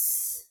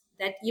stress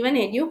that even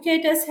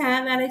educators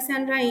have,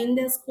 Alexandra, in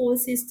the school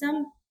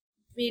system,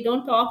 we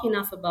don't talk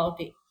enough about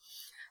it.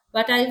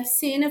 But I've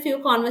seen a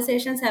few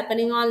conversations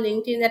happening on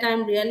LinkedIn that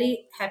I'm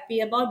really happy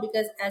about,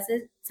 because as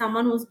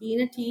someone who's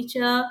been a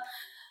teacher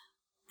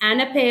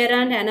and a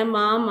parent and a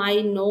mom, I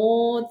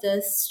know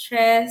the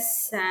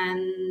stress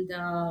and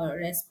the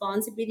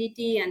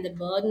responsibility and the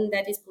burden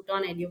that is put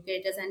on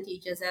educators and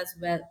teachers as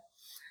well,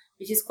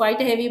 which is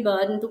quite a heavy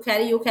burden to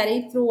carry. You carry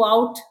it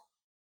throughout,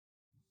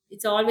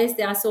 it's always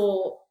there.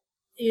 So,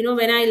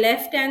 when I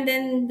left and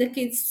then the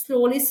kids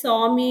slowly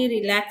saw me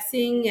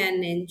relaxing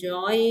and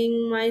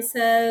enjoying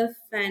myself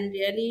and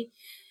really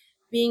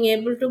being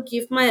able to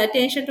give my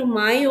attention to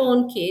my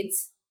own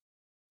kids,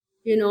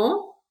 you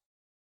know,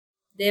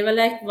 they were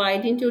like, why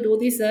didn't you do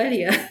this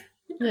earlier?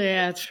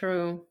 Yeah,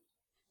 true.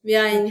 We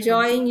are So true.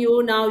 enjoying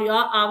you now. You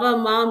are our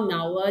mom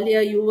now.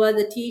 Earlier, you were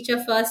the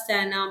teacher first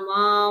and our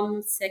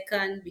mom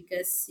second,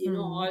 because, Mm.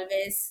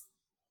 always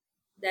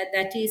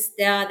that is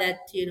there, that,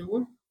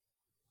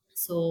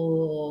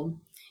 So,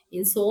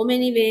 in so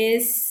many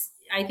ways,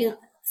 I think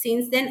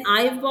since then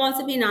I've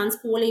also been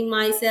unschooling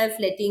myself,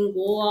 letting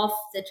go of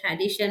the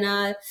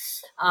traditional,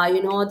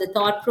 the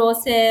thought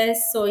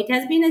process. So, it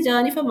has been a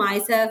journey for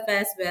myself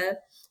as well,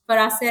 for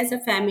us as a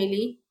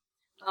family.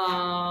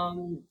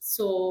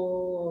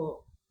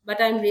 But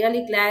I'm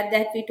really glad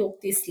that we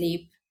took this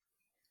leap.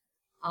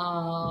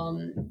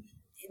 um,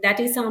 that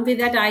is something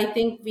that I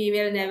think we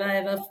will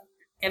never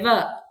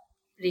ever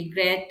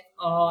regret,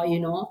 or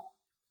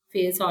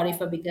feel sorry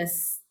for,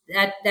 because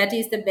that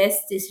is the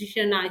best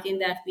decision I think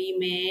that we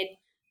made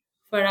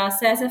for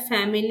us as a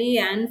family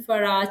and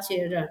for our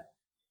children,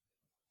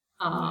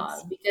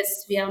 Yes.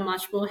 because we are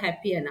much more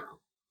happier now,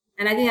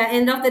 and I think at the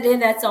end of the day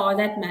that's all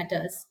that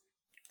matters.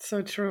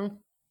 So true.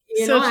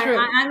 So And true.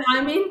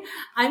 I mean,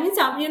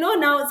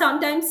 now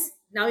sometimes,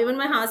 now even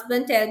my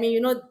husband tell me,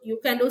 you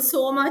can do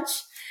so much,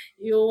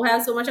 you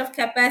have so much of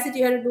capacity,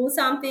 you have to do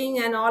something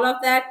and all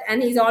of that,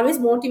 and he's always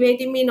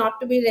motivating me not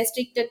to be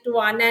restricted to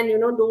one, and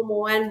do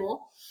more and more.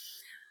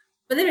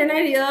 But then when I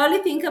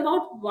really think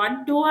about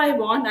what do I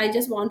want, I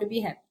just want to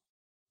be happy.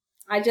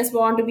 I just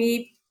want to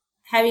be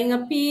having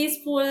a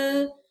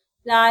peaceful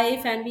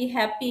life and be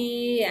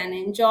happy and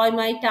enjoy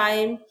my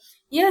time.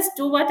 Yes,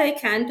 do what I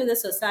can to the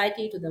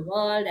society, to the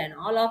world, and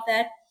all of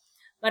that.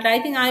 But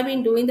I think I've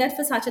been doing that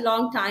for such a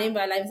long time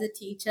while I was a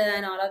teacher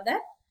and all of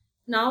that.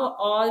 Now,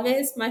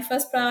 always my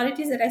first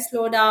priority is that I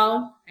slow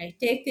down, I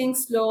take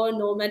things slow,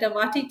 no matter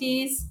what it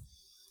is,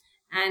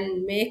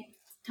 and make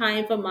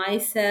time for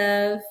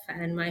myself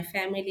and my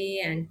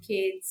family and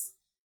kids.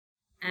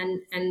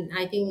 And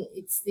I think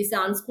it's this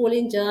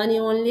unschooling journey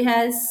only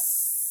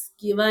has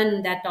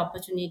given that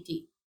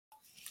opportunity.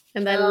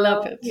 And I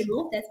love it.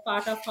 That's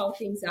part of how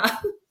things are.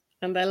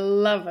 And I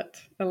love it.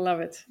 I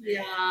love it.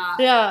 Yeah.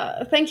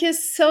 Yeah. Thank you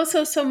so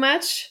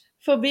much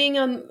for being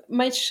on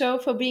my show,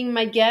 for being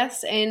my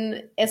guest,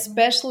 and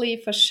especially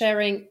for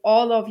sharing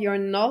all of your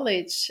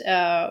knowledge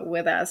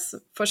with us.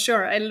 For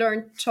sure. I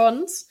learned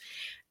tons.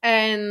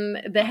 And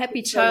the Thank happy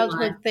you so much.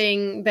 childhood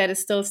thing that is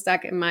still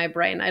stuck in my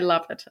brain. I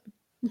love it.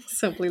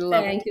 Simply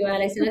love it. Thank you,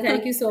 Alexander.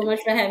 Thank you so much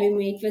for having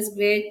me. It was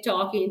great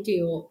talking to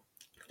you.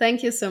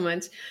 Thank you so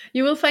much.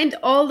 You will find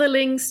all the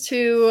links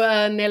to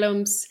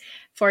Nelum's,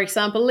 for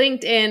example,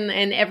 LinkedIn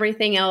and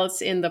everything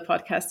else in the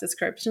podcast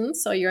description,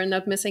 so you're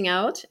not missing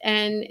out.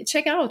 And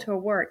check out her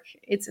work.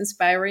 It's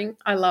inspiring.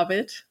 I love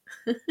it.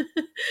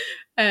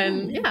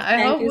 And yeah, I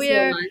Thank hope you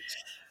so much.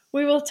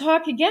 we will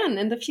talk again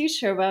in the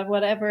future about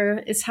whatever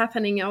is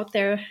happening out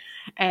there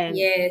and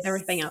Yes.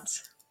 everything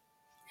else.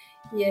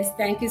 Yes,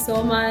 thank you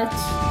so much.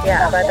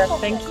 Ja, aber das.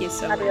 Thank you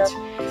so Adios.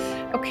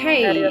 much.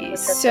 Okay,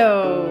 Adios,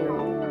 so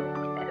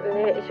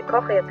Nee, ich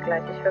koche jetzt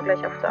gleich. Ich höre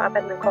gleich auf zu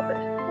arbeiten, dann koche ich.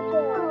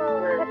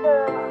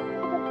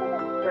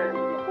 Bitte,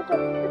 bitte, bitte,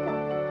 bitte, bitte.